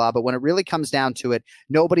 blah, blah, blah. But when it really comes down to it,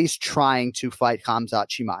 nobody's trying to fight Khamzat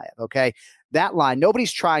Chimaev, okay? That line,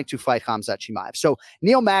 nobody's trying to fight Khamzat Chimaev. So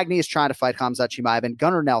Neil Magny is trying to fight Khamzat Chimaev, and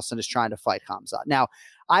Gunnar Nelson is trying to fight Khamzat. Now,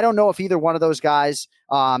 I don't know if either one of those guys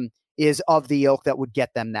is of the ilk that would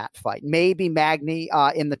get them that fight. Maybe Magny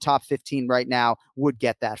in the top 15 right now would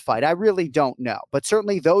get that fight. I really don't know. But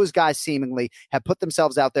certainly those guys seemingly have put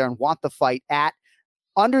themselves out there and want the fight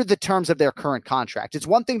under the terms of their current contract. It's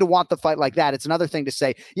one thing to want the fight like that. It's another thing to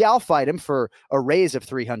say, yeah, I'll fight him for a raise of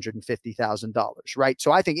 $350,000, right?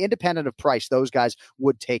 So I think independent of price, those guys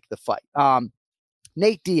would take the fight.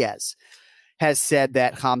 Nate Diaz has said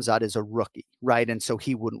that Khamzat is a rookie, right? And so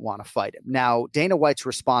he wouldn't want to fight him. Now, Dana White's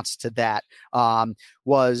response to that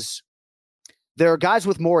was there are guys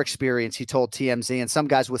with more experience, he told TMZ, and some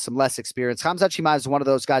guys with some less experience. Khamzat Chimaev is one of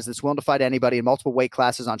those guys that's willing to fight anybody in multiple weight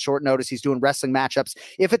classes on short notice. He's doing wrestling matchups.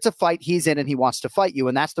 If it's a fight, he's in and he wants to fight you,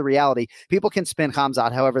 and that's the reality. People can spin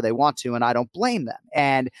Khamzat however they want to, and I don't blame them.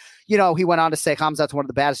 And, you know, he went on to say Khamzat's one of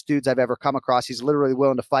the baddest dudes I've ever come across. He's literally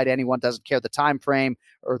willing to fight anyone, doesn't care the time frame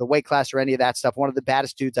or the weight class or any of that stuff. One of the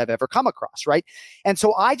baddest dudes I've ever come across, right? And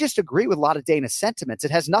so I just agree with a lot of Dana's sentiments.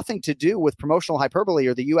 It has nothing to do with promotional hyperbole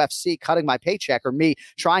or the UFC cutting my paycheck or me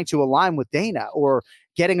trying to align with Dana or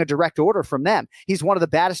getting a direct order from them. He's one of the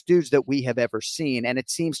baddest dudes that we have ever seen. And it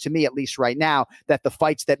seems to me, at least right now, that the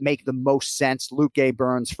fights that make the most sense, Luke A.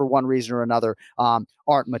 Burns, for one reason or another,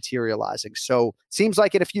 aren't materializing. So seems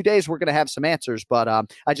like in a few days, we're going to have some answers. But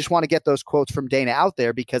I just want to get those quotes from Dana out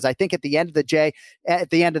there, because I think at the end of the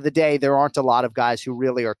day, there aren't a lot of guys who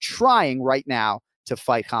really are trying right now to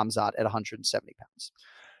fight Khamzat at 170 pounds.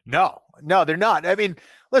 No, they're not. I mean,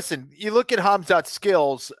 listen, you look at Khamzat's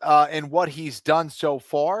skills and what he's done so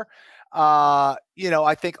far.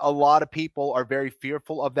 I think a lot of people are very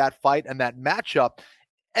fearful of that fight and that matchup.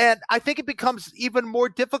 And I think it becomes even more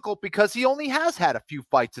difficult because he only has had a few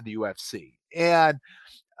fights in the UFC. And,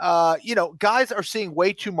 guys are seeing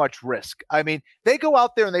way too much risk. I mean, they go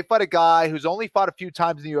out there and they fight a guy who's only fought a few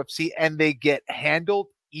times in the UFC and they get handled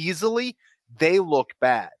easily. They look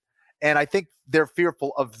bad. And I think they're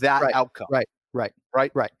fearful of that outcome. Right.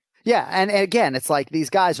 Yeah. And again, it's like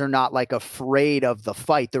these guys are not like afraid of the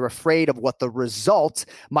fight. They're afraid of what the result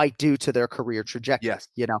might do to their career trajectory. Yes.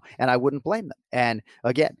 And I wouldn't blame them. And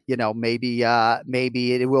again, maybe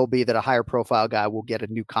it will be that a higher profile guy will get a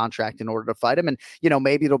new contract in order to fight him. And,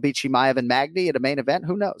 maybe it'll be Chimaev and Magny at a main event.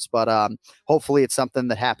 Who knows? But hopefully it's something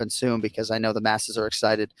that happens soon, because I know the masses are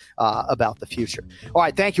excited about the future. All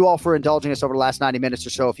right. Thank you all for indulging us over the last 90 minutes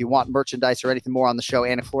or so. If you want merchandise or anything more on the show,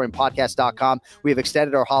 AnikFlorianPodcast.com. We have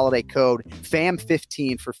extended our holiday code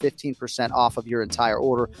FAM15 for 15% off of your entire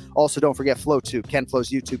order. Also, don't forget FloTube. Ken Flo's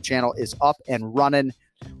YouTube channel is up and running.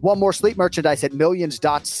 One more sleep merchandise at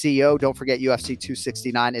millions.co. Don't forget UFC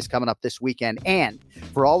 269 is coming up this weekend. And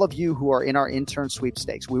for all of you who are in our intern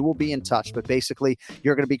sweepstakes, we will be in touch. But basically,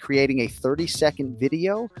 you're going to be creating a 30-second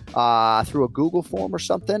video through a Google form or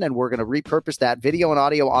something. And we're going to repurpose that video and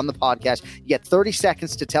audio on the podcast. You get 30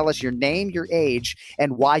 seconds to tell us your name, your age,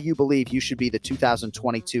 and why you believe you should be the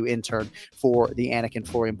 2022 intern for the Anik and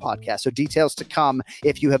Florian podcast. So details to come.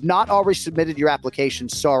 If you have not already submitted your application,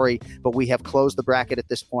 sorry, but we have closed the bracket at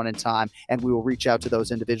this point in time, and we will reach out to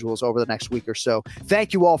those individuals over the next week or so.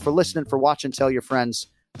 Thank you all for listening, for watching. Tell your friends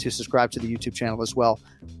to subscribe to the YouTube channel as well.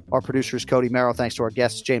 Our producer is Cody Merrill. Thanks to our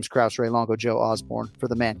guests, James Krause, Ray Longo, Joe Osborne. For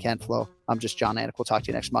the man, Ken Flo, I'm just John Anik. We'll talk to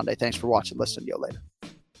you next Monday. Thanks for watching. Listen. Yo, later.